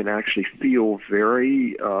 And you can actually feel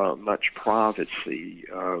very much privacy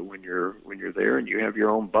when you're there, and you have your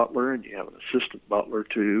own butler, and you have an assistant butler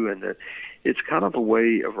too, and it's kind of a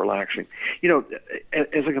way of relaxing. You know,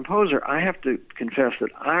 as a composer, I have to confess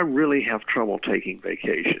that I really have trouble taking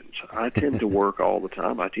vacations. I tend to work all the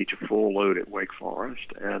time. I teach a full load at Wake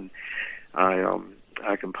Forest, and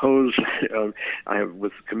I compose.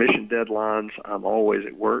 With commission deadlines, I'm always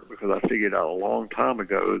at work because I figured out a long time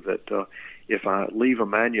ago that if I leave a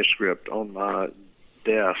manuscript on my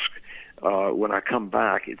desk, when I come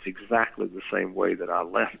back, it's exactly the same way that I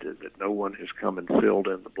left it, that no one has come and filled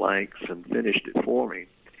in the blanks and finished it for me.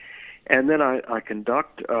 And then I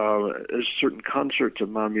conduct certain concerts of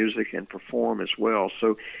my music and perform as well.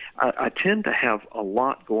 So I tend to have a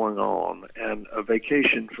lot going on, and a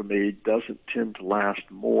vacation for me doesn't tend to last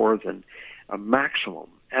more than a maximum.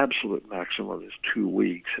 Absolute maximum is 2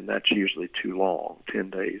 weeks, and that's usually too long. 10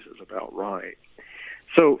 days is about right.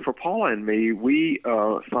 So for Paula and me, we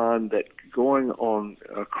find that going on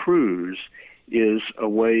a cruise is a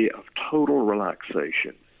way of total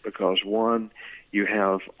relaxation because, one, you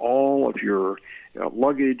have all of your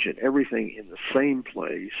luggage and everything in the same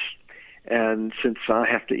place. And since I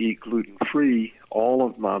have to eat gluten-free, all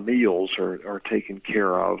of my meals are taken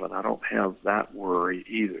care of, and I don't have that worry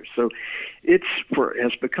either. So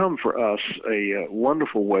has become for us a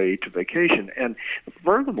wonderful way to vacation. And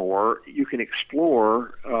furthermore, you can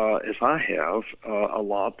explore, as I have, a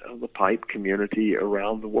lot of the pipe community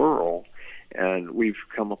around the world. And we've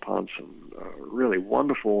come upon some really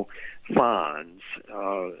wonderful finds,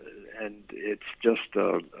 and it's just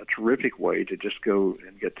a terrific way to just go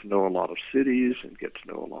and get to know a lot of cities and get to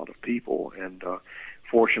know a lot of people. And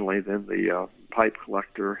fortunately, then the Pipe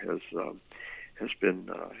Collector has been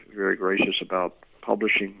very gracious about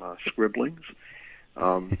publishing my scribblings.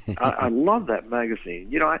 I love that magazine.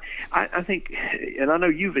 You know, I think, and I know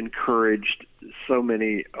you've encouraged so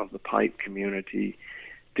many of the pipe community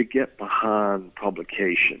to get behind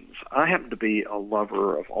publications. I happen to be a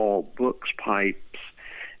lover of all books, pipes,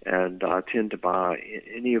 and I tend to buy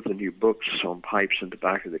any of the new books on pipes and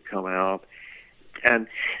tobacco that come out. And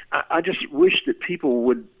I just wish that people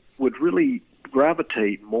would really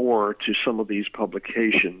gravitate more to some of these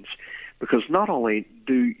publications, because not only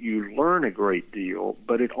do you learn a great deal,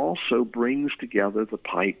 but it also brings together the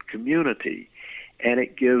pipe community. and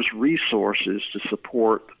it gives resources to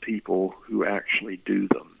support the people who actually do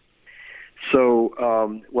them.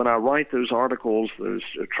 So when I write those articles, those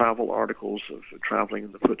travel articles of traveling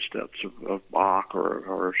in the footsteps of Bach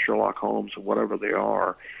or Sherlock Holmes or whatever they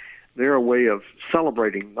are, they're a way of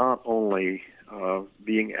celebrating not only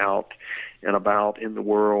being out and about in the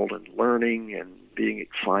world and learning and being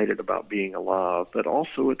excited about being alive, but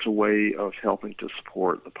also it's a way of helping to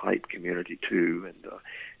support the pipe community too, and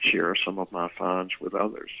share some of my finds with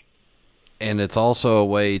others. And it's also a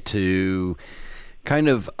way to kind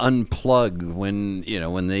of unplug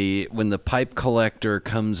when the pipe collector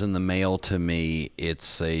comes in the mail to me.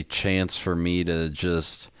 It's a chance for me to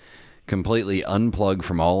just completely unplug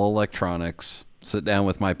from all electronics, sit down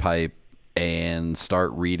with my pipe, and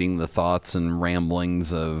start reading the thoughts and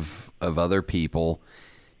ramblings of other people.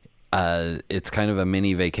 It's kind of a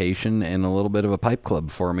mini vacation and a little bit of a pipe club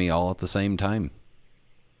for me all at the same time.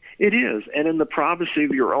 It is, and in the privacy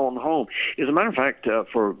of your own home. As a matter of fact,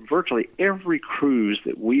 for virtually every cruise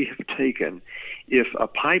that we have taken, if a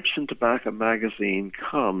Pipes and Tobacco magazine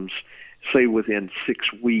comes, say within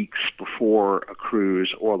 6 weeks before a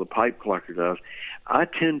cruise, or the pipe collector does, I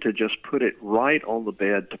tend to just put it right on the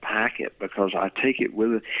bed to pack it, because I take it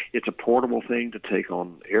with it. It's a portable thing to take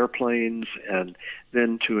on airplanes and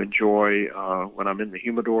then to enjoy when I'm in the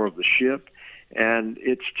humidor of the ship. And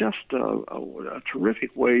it's just a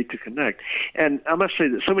terrific way to connect. And I must say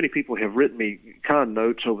that so many people have written me kind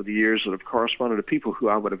notes over the years that have corresponded to people who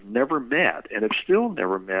I would have never met and have still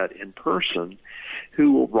never met in person,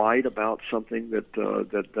 who will write about something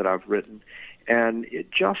that I've written. And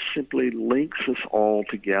it just simply links us all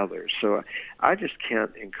together. So I just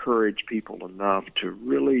can't encourage people enough to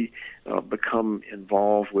really become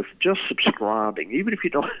involved with just subscribing. Even if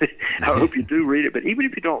you don't, I hope you do read it, but even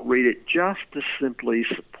if you don't read it, just to simply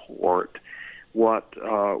support what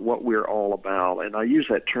we're all about. And I used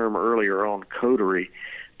that term earlier on, coterie.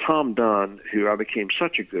 Tom Dunn, who I became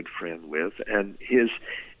such a good friend with, and his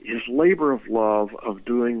labor of love of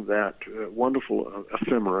doing that wonderful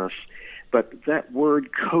ephemeris. But that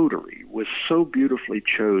word coterie was so beautifully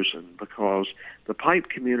chosen, because the pipe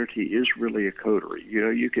community is really a coterie. You know,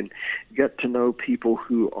 you can get to know people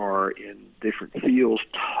who are in different fields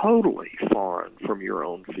totally foreign from your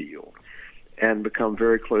own field and become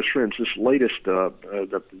very close friends. This latest, the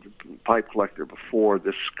pipe collector before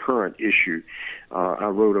this current issue, I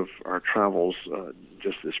wrote of our travels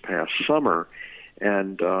just this past summer,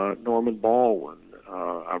 and Norman Baldwin,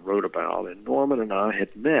 I wrote about, and Norman and I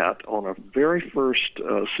had met on a very first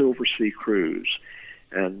Silver Sea cruise,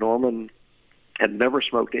 and Norman had never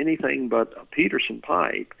smoked anything but a Peterson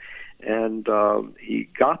pipe, and he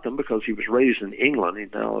got them because he was raised in England. He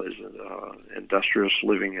now is an industrialist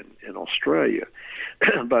living in Australia,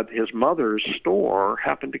 but his mother's store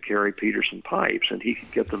happened to carry Peterson pipes, and he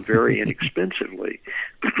could get them very inexpensively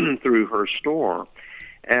through her store.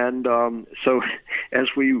 And so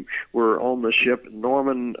as we were on the ship,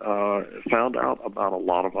 Norman found out about a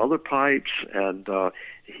lot of other pipes, and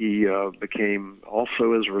he became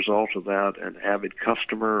also, as a result of that, an avid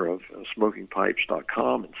customer of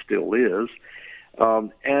smokingpipes.com, and still is.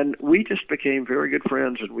 And we just became very good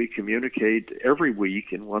friends, and we communicate every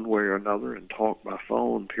week in one way or another and talk by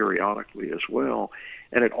phone periodically as well.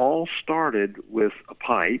 And it all started with a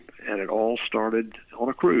pipe, and it all started on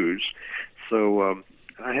a cruise. So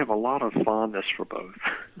I have a lot of fondness for both.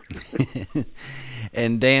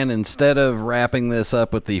 And Dan, instead of wrapping this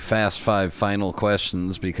up with the Fast Five final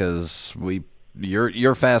questions, because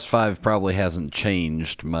your Fast Five probably hasn't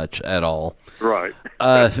changed much at all. Right.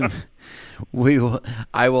 I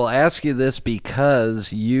will ask you this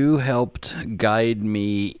because you helped guide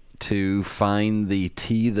me to find the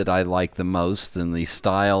tea that I like the most and the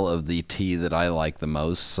style of the tea that I like the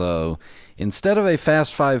most. So instead of a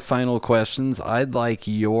Fast Five final questions, I'd like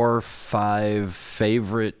your 5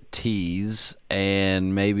 favorite teas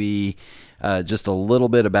and maybe just a little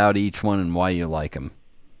bit about each one and why you like them.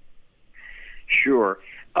 Sure.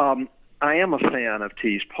 I am a fan of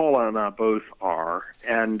teas. Paula and I both are,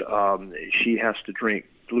 and she has to drink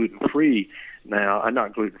gluten-free now.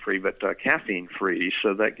 Not gluten-free, but caffeine-free,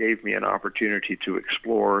 so that gave me an opportunity to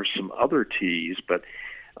explore some other teas. But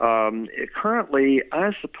currently,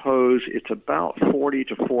 I suppose it's about 40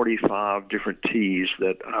 to 45 different teas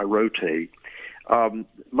that I rotate.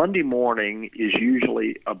 Monday morning is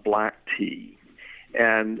usually a black tea,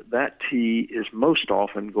 and that tea is most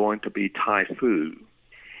often going to be Thai food.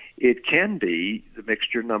 It can be the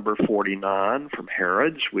mixture number 49 from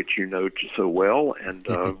Harrods, which you know so well, and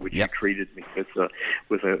which you treated me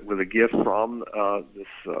with a gift from this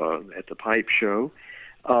at the Pipe Show.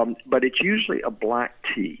 But it's usually a black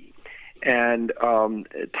tea, And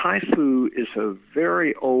Tai Fu is a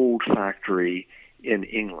very old factory in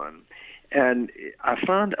England. And I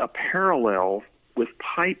found a parallel with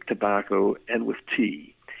pipe tobacco and with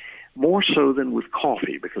tea, more so than with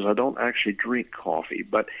coffee, because I don't actually drink coffee.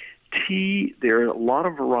 But tea, there are a lot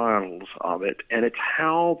of varietals of it, and it's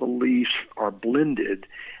how the leaves are blended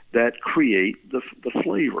that create the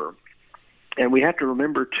flavor. And we have to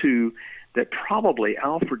remember, too, that probably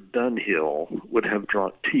Alfred Dunhill would have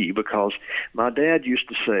drunk tea, because my dad used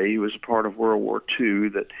to say, he was a part of World War II,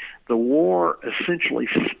 that the war essentially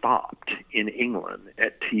stopped in England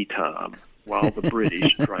at tea time while the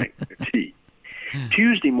British drank their tea.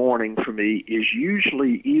 Tuesday morning for me is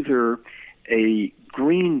usually either a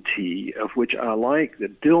green tea, of which I like the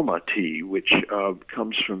Dilma tea, which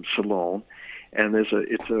comes from Ceylon. And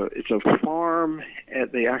it's a farm, and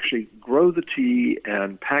they actually grow the tea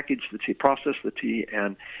and package the tea, process the tea,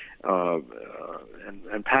 and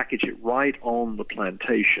package it right on the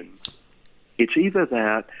plantation. It's either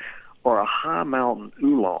that or a high mountain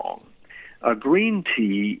oolong. A green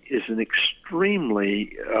tea is an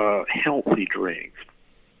extremely healthy drink.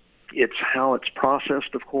 It's how it's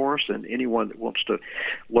processed, of course, and anyone that wants to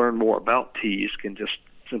learn more about teas can just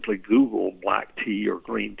simply Google black tea or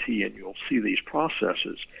green tea, and you'll see these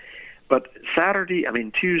processes. But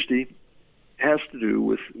Tuesday has to do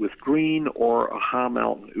with green or a high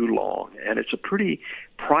mountain oolong, and it's a pretty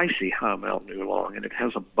pricey high mountain oolong, and it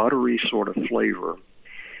has a buttery sort of flavor.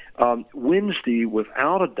 Wednesday,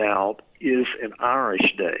 without a doubt, is an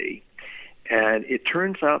Irish day, and it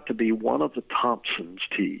turns out to be one of the Thompson's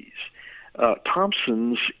teas.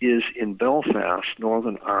 Thompson's is in Belfast,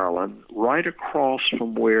 Northern Ireland, right across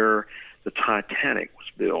from where the Titanic was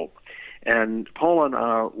built. And Paula and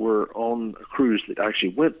I were on a cruise that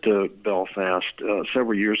actually went to Belfast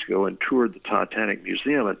several years ago and toured the Titanic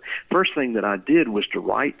Museum. And first thing that I did was to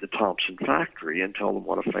write the Thompson factory and tell them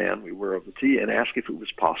what a fan we were of the tea and ask if it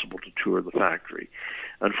was possible to tour the factory.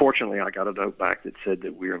 Unfortunately, I got a note back that said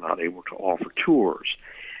that we are not able to offer tours.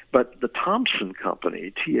 But the Thompson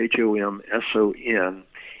Company, Thomson,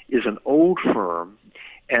 is an old firm,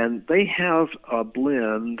 and they have a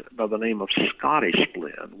blend by the name of Scottish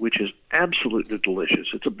Blend, which is absolutely delicious.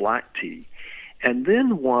 It's a black tea. And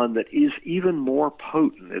then one that is even more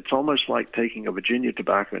potent. It's almost like taking a Virginia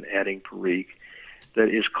tobacco and adding Perique, that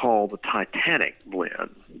is called the Titanic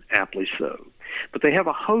Blend, aptly so. But they have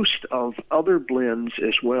a host of other blends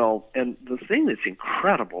as well. And the thing that's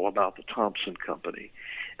incredible about the Thompson Company,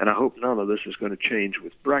 and I hope none of this is going to change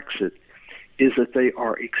with Brexit, is that they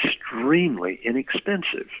are extremely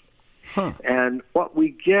inexpensive. Huh. And what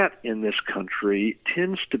we get in this country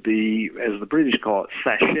tends to be, as the British call it,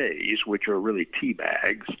 sachets, which are really tea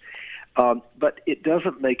bags. But it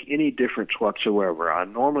doesn't make any difference whatsoever. I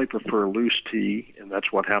normally prefer loose tea, and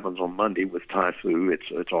that's what happens on Monday with Tai Fu.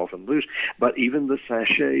 It's often loose. But even the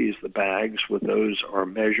sachets, the bags with those, are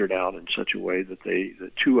measured out in such a way that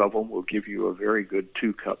the two of them will give you a very good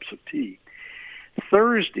 2 cups of tea.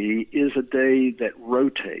 Thursday is a day that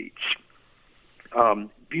rotates.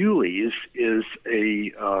 Bewley's is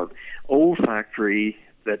a old factory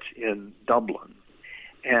that's in Dublin.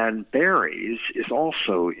 And Barry's is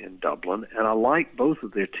also in Dublin, and I like both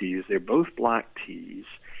of their teas. They're both black teas.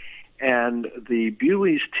 And the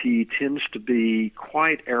Bewley's tea tends to be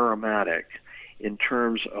quite aromatic in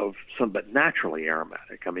terms of but naturally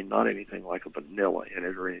aromatic. I mean, not anything like a vanilla in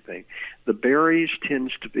it or anything. The Barry's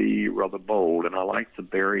tends to be rather bold, and I like the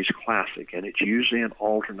Barry's Classic, and it's usually an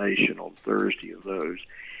alternation on Thursday of those.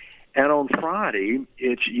 And on Friday,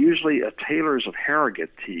 it's usually a Taylor's of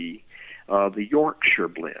Harrogate tea, the Yorkshire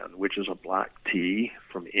Blend, which is a black tea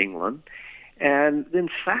from England. And then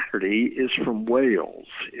Saturday is from Wales.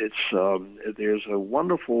 There's a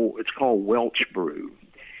wonderful, it's called Welsh Brew.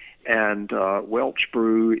 And Welsh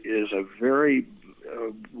Brew is a very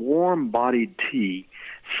warm-bodied tea.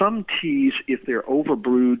 Some teas, if they're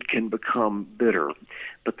overbrewed, can become bitter.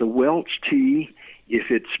 But the Welsh tea,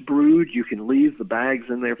 if it's brewed, you can leave the bags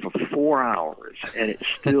in there for 4 hours, and it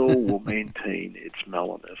still will maintain its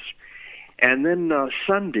mellowness. And then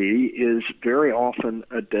Sunday is very often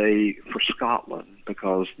a day for Scotland,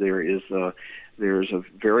 because there's a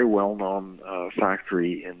very well-known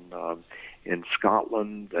factory in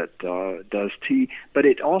Scotland that does tea, but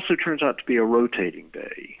it also turns out to be a rotating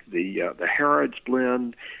day. The Harrods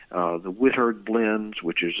blend, the Whithard blends,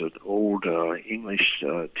 which is an old English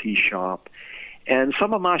tea shop, and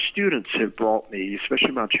some of my students have brought me,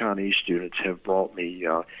 especially my Chinese students, have brought me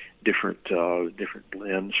different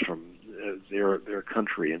blends from their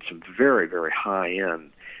country, and some very, very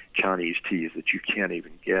high-end Chinese teas that you can't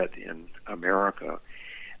even get in America.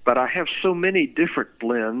 But I have so many different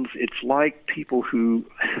blends. It's like people who,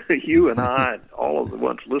 you and I, all of the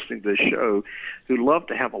ones listening to this show, who love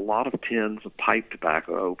to have a lot of tins of pipe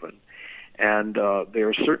tobacco open. And there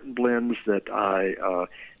are certain blends that I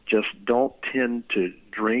just don't tend to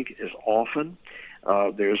drink as often.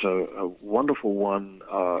 There's a wonderful one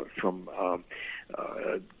from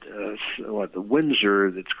the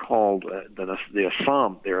Windsor that's called the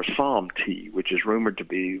Assam tea, which is rumored to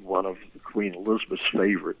be one of Queen Elizabeth's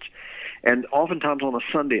favorites. And oftentimes on a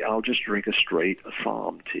Sunday, I'll just drink a straight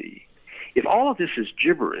Assam tea. If all of this is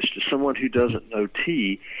gibberish to someone who doesn't know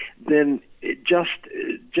tea, then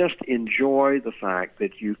just enjoy the fact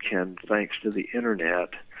that you can, thanks to the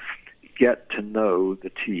internet, get to know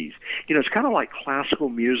the teas. It's kind of like classical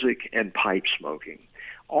music and pipe smoking.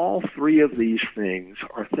 All three of these things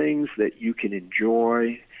are things that you can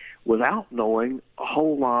enjoy without knowing a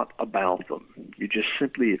whole lot about them. You just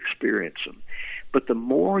simply experience them. But the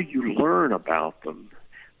more you learn about them,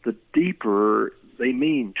 the deeper they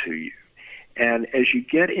mean to you. And as you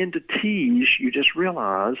get into teas, you just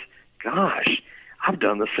realize, gosh, I've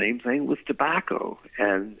done the same thing with tobacco.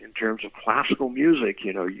 And in terms of classical music,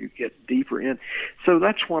 you get deeper in. So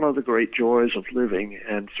that's one of the great joys of living,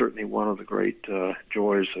 and certainly one of the great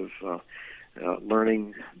joys of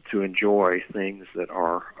learning to enjoy things that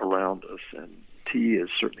are around us. And tea is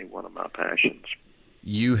certainly one of my passions.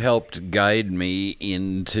 You helped guide me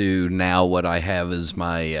into now what I have as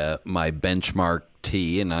my my benchmark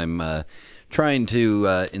tea, and I'm trying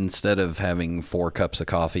to, instead of having 4 cups of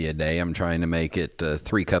coffee a day, I'm trying to make it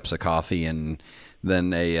 3 cups of coffee and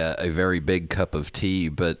then a very big cup of tea.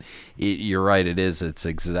 But you're right, it's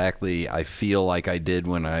exactly, I feel like I did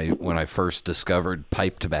when I first discovered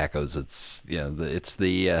pipe tobaccos. It's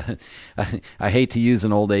I hate to use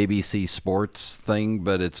an old ABC Sports thing,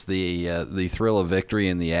 but it's the thrill of victory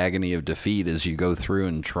and the agony of defeat as you go through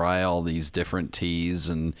and try all these different teas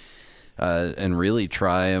and really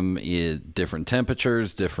try them at different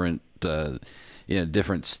temperatures, different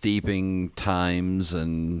steeping times,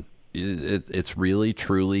 and it's really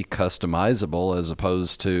truly customizable as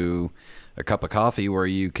opposed to a cup of coffee where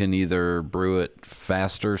you can either brew it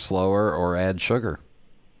faster, slower, or add sugar.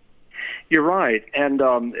 You're right, and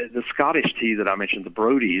the Scottish tea that I mentioned, the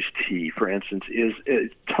Brodie's tea, for instance, is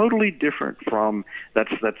totally different from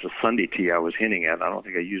that's a Sunday tea I was hinting at. I don't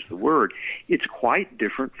think I used the word. It's quite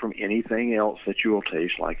different from anything else that you will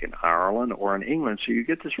taste, like in Ireland or in England. So you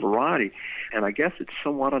get this variety, and I guess it's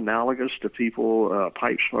somewhat analogous to people,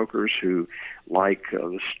 pipe smokers, who like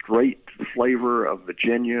the straight flavor of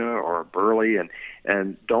Virginia or Burley,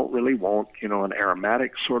 and don't really want an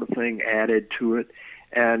aromatic sort of thing added to it.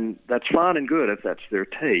 And that's fine and good if that's their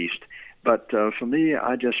taste. But for me,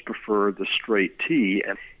 I just prefer the straight tea,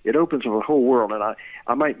 and it opens up a whole world. And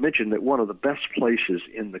I might mention that one of the best places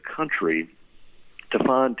in the country to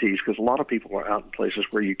find teas, because a lot of people are out in places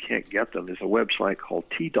where you can't get them, is a website called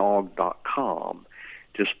tdog.com,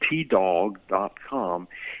 just tdog.com.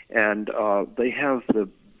 And they have the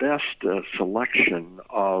best selection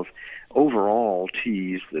of overall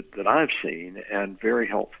teas that I've seen, and very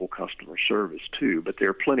helpful customer service too. But there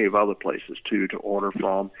are plenty of other places too to order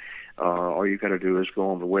from. All you got to do is go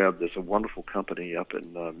on the web. There's a wonderful company up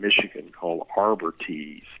in Michigan called Arbor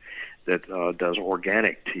Teas that does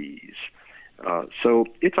organic teas. So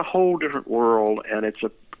it's a whole different world, and it's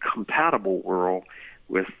a compatible world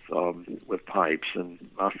with pipes. And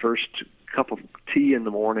my first cup of tea in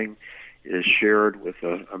the morning is shared with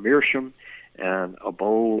a meerschaum and a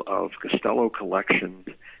bowl of Costello Collection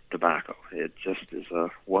tobacco. It just is a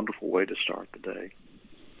wonderful way to start the day.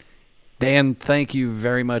 Dan, thank you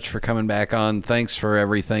very much for coming back on. Thanks for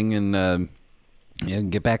everything, and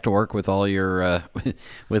get back to work with all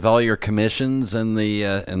your commissions and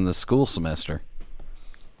the school semester.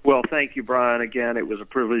 Well, thank you, Brian. Again, it was a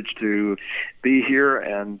privilege to be here,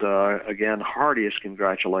 and again, heartiest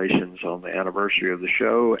congratulations on the anniversary of the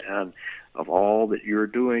show and of all that you're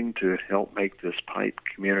doing to help make this pipe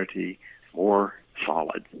community more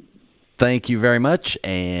solid. Thank you very much,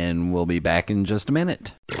 and we'll be back in just a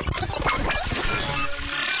minute.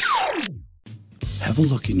 Have a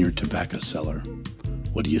look in your tobacco cellar.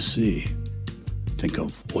 What do you see? Think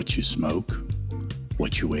of what you smoke,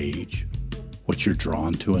 what you age, what you're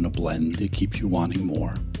drawn to in a blend that keeps you wanting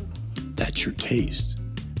more. That's your taste,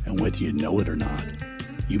 and whether you know it or not,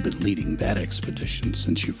 you've been leading that expedition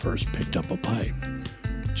since you first picked up a pipe,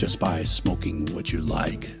 just by smoking what you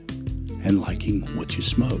like and liking what you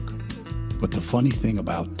smoke. But the funny thing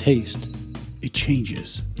about taste, it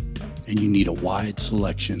changes, and you need a wide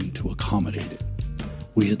selection to accommodate it.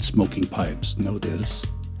 We at Smoking Pipes know this,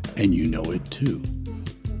 and you know it too.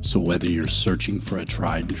 So whether you're searching for a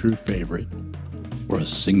tried and true favorite or a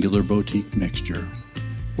singular boutique mixture,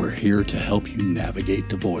 we're here to help you navigate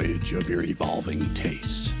the voyage of your evolving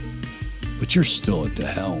tastes. But you're still at the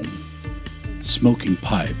helm, smoking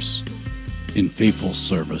pipes in faithful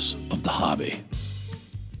service of the hobby.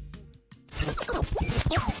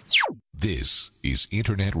 This is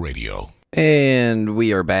Internet Radio. And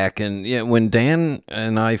we are back. And yeah, when Dan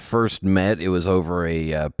and I first met, it was over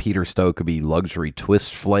a Peter Stokeby luxury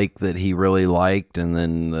twist flake that he really liked. And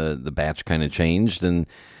then the batch kind of changed. And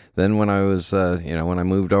then when I was, when I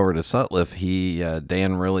moved over to Sutliff,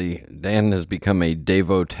 Dan has become a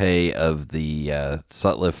devotee of the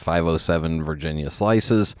Sutliff 507 Virginia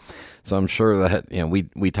slices. So I'm sure that,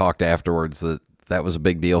 we talked afterwards that was a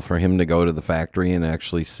big deal for him to go to the factory and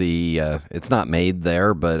actually see, it's not made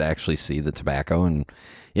there, but actually see the tobacco. And,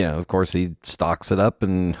 of course he stocks it up,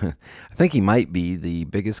 and I think he might be the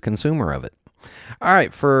biggest consumer of it. All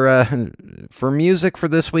right, for music for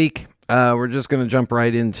this week, we're just going to jump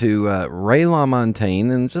right into Ray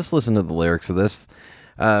LaMontagne and just listen to the lyrics of this.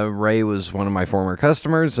 Ray was one of my former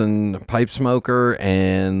customers and pipe smoker,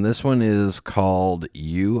 and this one is called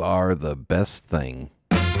You Are the Best Thing.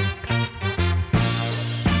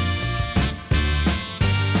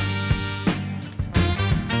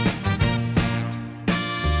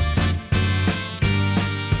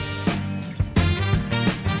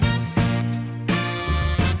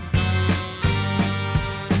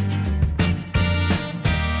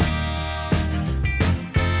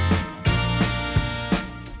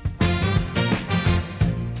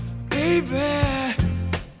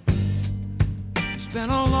 It's been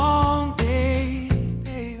a long day,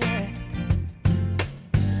 baby.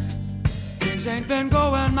 Things ain't been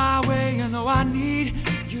going my way, I need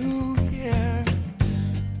you here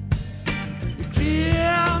to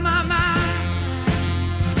clear my mind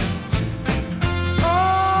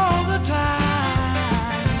all the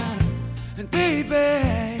time. And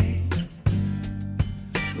baby,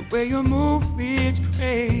 the way you move me, it's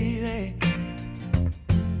crazy.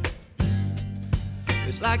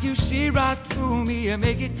 It's like you see right through me and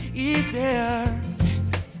make it easier.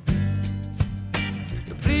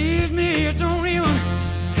 To please me, you don't even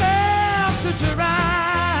have to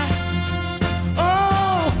try.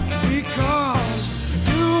 Oh, because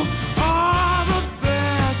you are the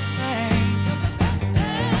best thing.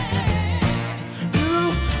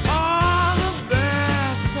 You are the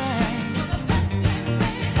best thing.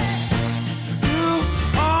 You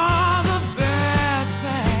are the best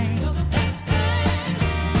thing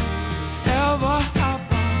ever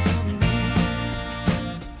happened to me.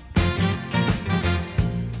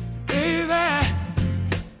 Baby,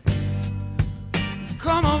 you've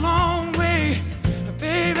come a long way,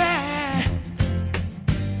 baby.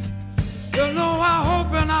 You know I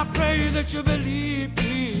hope and I pray that you believe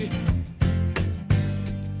me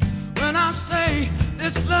when I say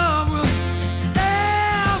this love will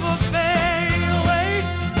never fade away.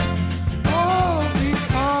 Oh,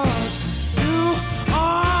 because you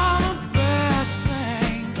are the best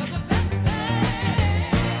thing.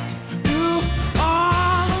 You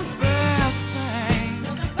are the best thing.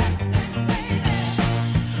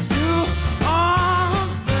 You are the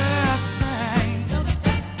best thing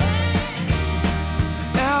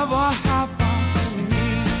ever happened to me.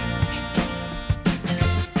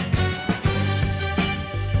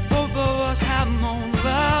 Both of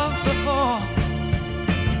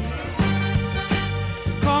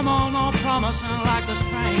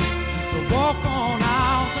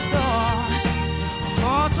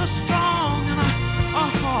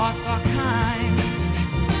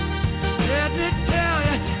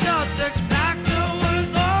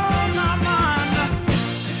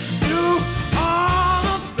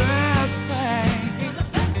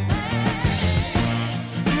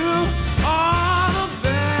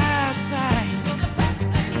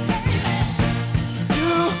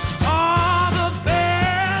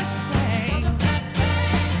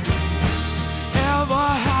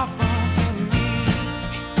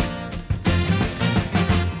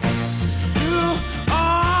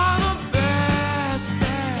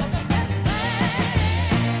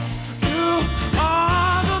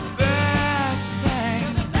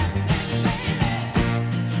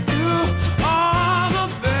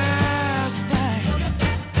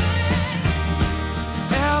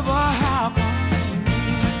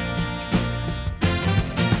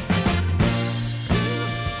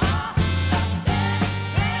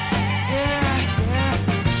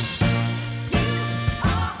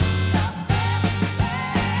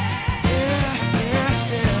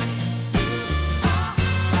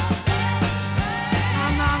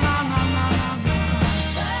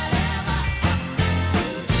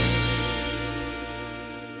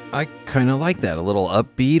kind of like that. A little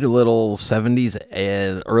upbeat, a little 70s,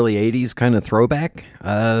 early 80s kind of throwback.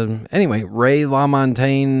 Anyway, Ray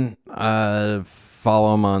LaMontagne,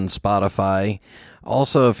 follow him on Spotify.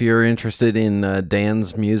 Also, if you're interested in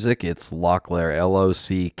Dan's music, it's Locklair,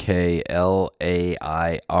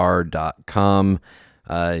 LOCKLAIR.com.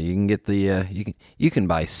 You can get you can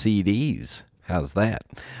buy CDs. How's that?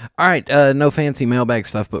 All right, no fancy mailbag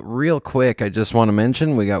stuff, but real quick, I just want to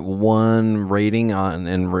mention we got one rating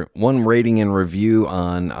and review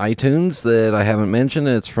on iTunes that I haven't mentioned.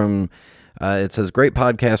 It's from it says great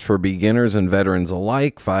podcast for beginners and veterans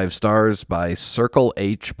alike. 5 stars by Circle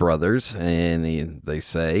H Brothers, and they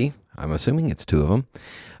say, I'm assuming it's 2 of them.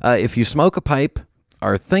 If you smoke a pipe,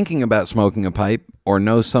 are thinking about smoking a pipe, or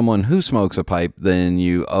know someone who smokes a pipe, then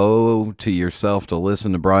you owe to yourself to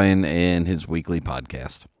listen to Brian and his weekly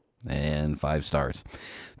podcast. And 5 stars.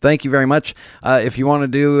 Thank you very much. If you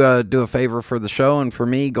want to do a favor for the show and for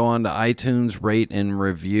me, go on to iTunes, rate and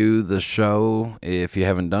review the show. If you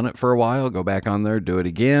haven't done it for a while, go back on there, do it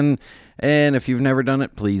again. And if you've never done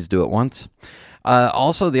it, please do it once.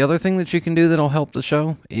 Also, the other thing that you can do that'll help the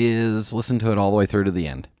show is listen to it all the way through to the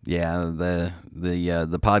end. Yeah, the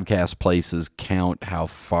podcast places count how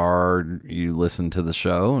far you listen to the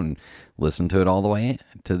show, and listen to it all the way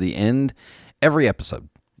to the end. Every episode,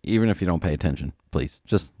 even if you don't pay attention, please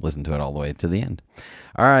just listen to it all the way to the end.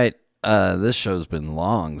 All right, this show's been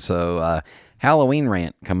long, so Halloween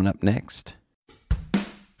rant coming up next.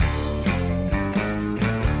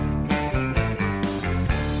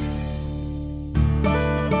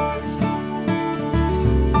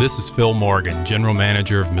 This is Phil Morgan, General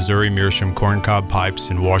Manager of Missouri Meerschaum Corncob Pipes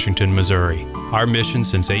in Washington, Missouri. Our mission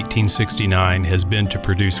since 1869 has been to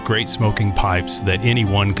produce great smoking pipes that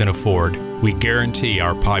anyone can afford. We guarantee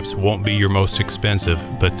our pipes won't be your most expensive,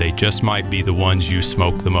 but they just might be the ones you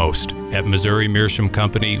smoke the most. At Missouri Meerschaum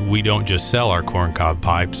Company, we don't just sell our corncob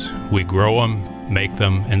pipes. We grow them, make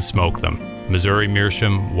them, and smoke them. Missouri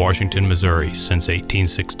Meerschaum, Washington, Missouri, since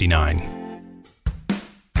 1869.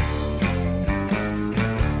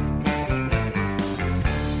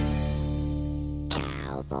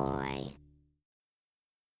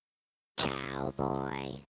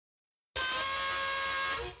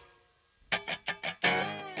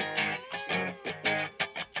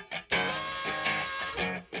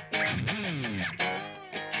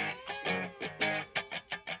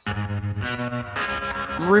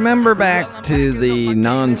 Remember back to the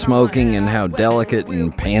non-smoking and how delicate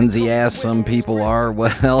and pansy-ass some people are?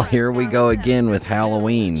 Well, here we go again with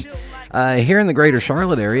Halloween. Here in the greater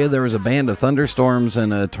Charlotte area, there was a band of thunderstorms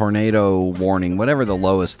and a tornado warning, whatever the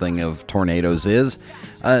lowest thing of tornadoes is.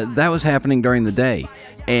 That was happening during the day.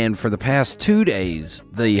 And for the past 2 days,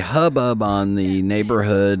 the hubbub on the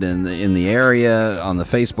neighborhood and in the area, on the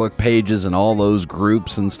Facebook pages and all those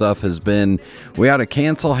groups and stuff has been, we ought to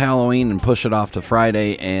cancel Halloween and push it off to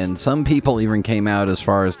Friday. And some people even came out as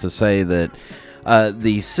far as to say that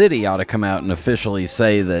the city ought to come out and officially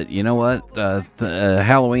say that, you know what,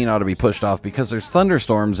 Halloween ought to be pushed off because there's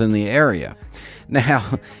thunderstorms in the area.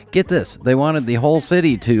 Now, get this. They wanted the whole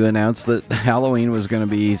city to announce that Halloween was going to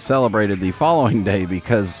be celebrated the following day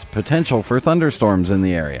because potential for thunderstorms in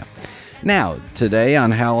the area. Now, today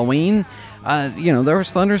on Halloween, there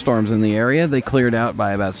was thunderstorms in the area. They cleared out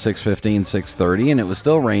by about 6:15, 6:30, and it was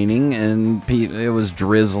still raining, and it was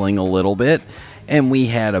drizzling a little bit. And we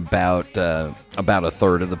had about a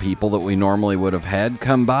third of the people that we normally would have had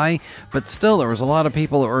come by. But still, there was a lot of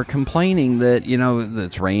people that were complaining that,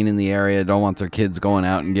 it's rain in the area, don't want their kids going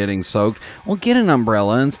out and getting soaked. Well, get an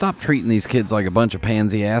umbrella and stop treating these kids like a bunch of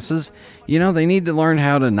pansy asses. They need to learn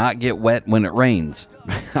how to not get wet when it rains.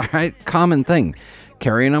 All right, common thing.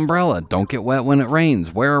 Carry an umbrella. Don't get wet when it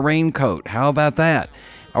rains. Wear a raincoat. How about that?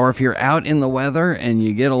 Or if you're out in the weather and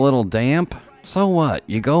you get a little damp, so what?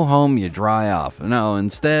 You go home, you dry off. No,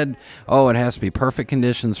 instead, it has to be perfect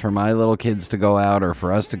conditions for my little kids to go out or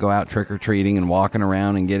for us to go out trick-or-treating and walking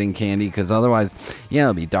around and getting candy, because otherwise,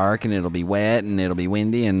 it'll be dark and it'll be wet and it'll be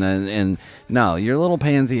windy. And no, your little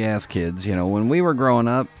pansy-ass kids, when we were growing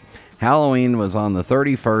up, Halloween was on the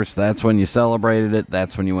 31st. That's when you celebrated it.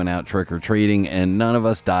 That's when you went out trick-or-treating, and none of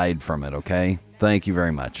us died from it, okay? Thank you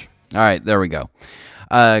very much. All right, there we go.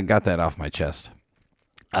 Got that off my chest.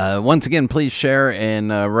 Once again, please share and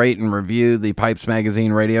rate and review the Pipes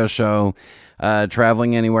Magazine radio show.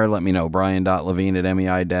 Traveling anywhere, let me know.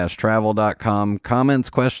 Brian.Levine@mei-travel.com. Comments,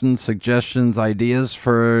 questions, suggestions, ideas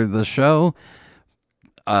for the show.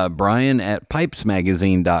 Brian at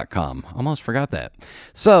PipesMagazine.com. Almost forgot that.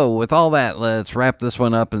 So with all that, let's wrap this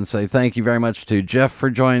one up and say thank you very much to Jeff for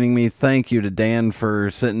joining me. Thank you to Dan for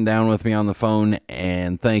sitting down with me on the phone.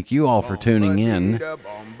 And thank you all for tuning in.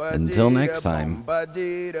 Until next time.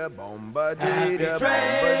 Happy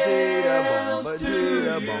trails until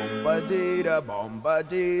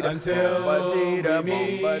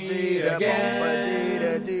we meet again.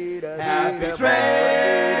 Happy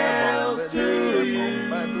trails to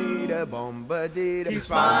keep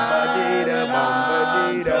smiling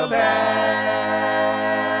until then.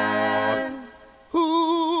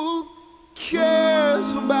 Who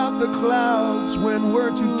cares about the clouds when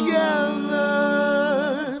we're together?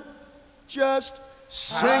 Just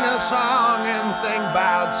sing a song and think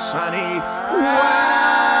about sunny weather.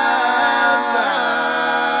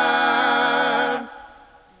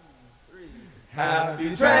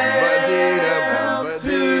 Happy trails to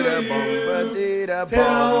you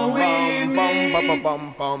till we meet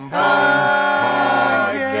again.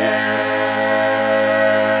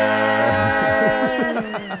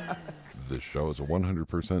 This show is a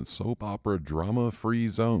 100% soap opera drama-free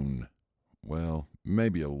zone. Well,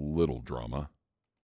 maybe a little drama.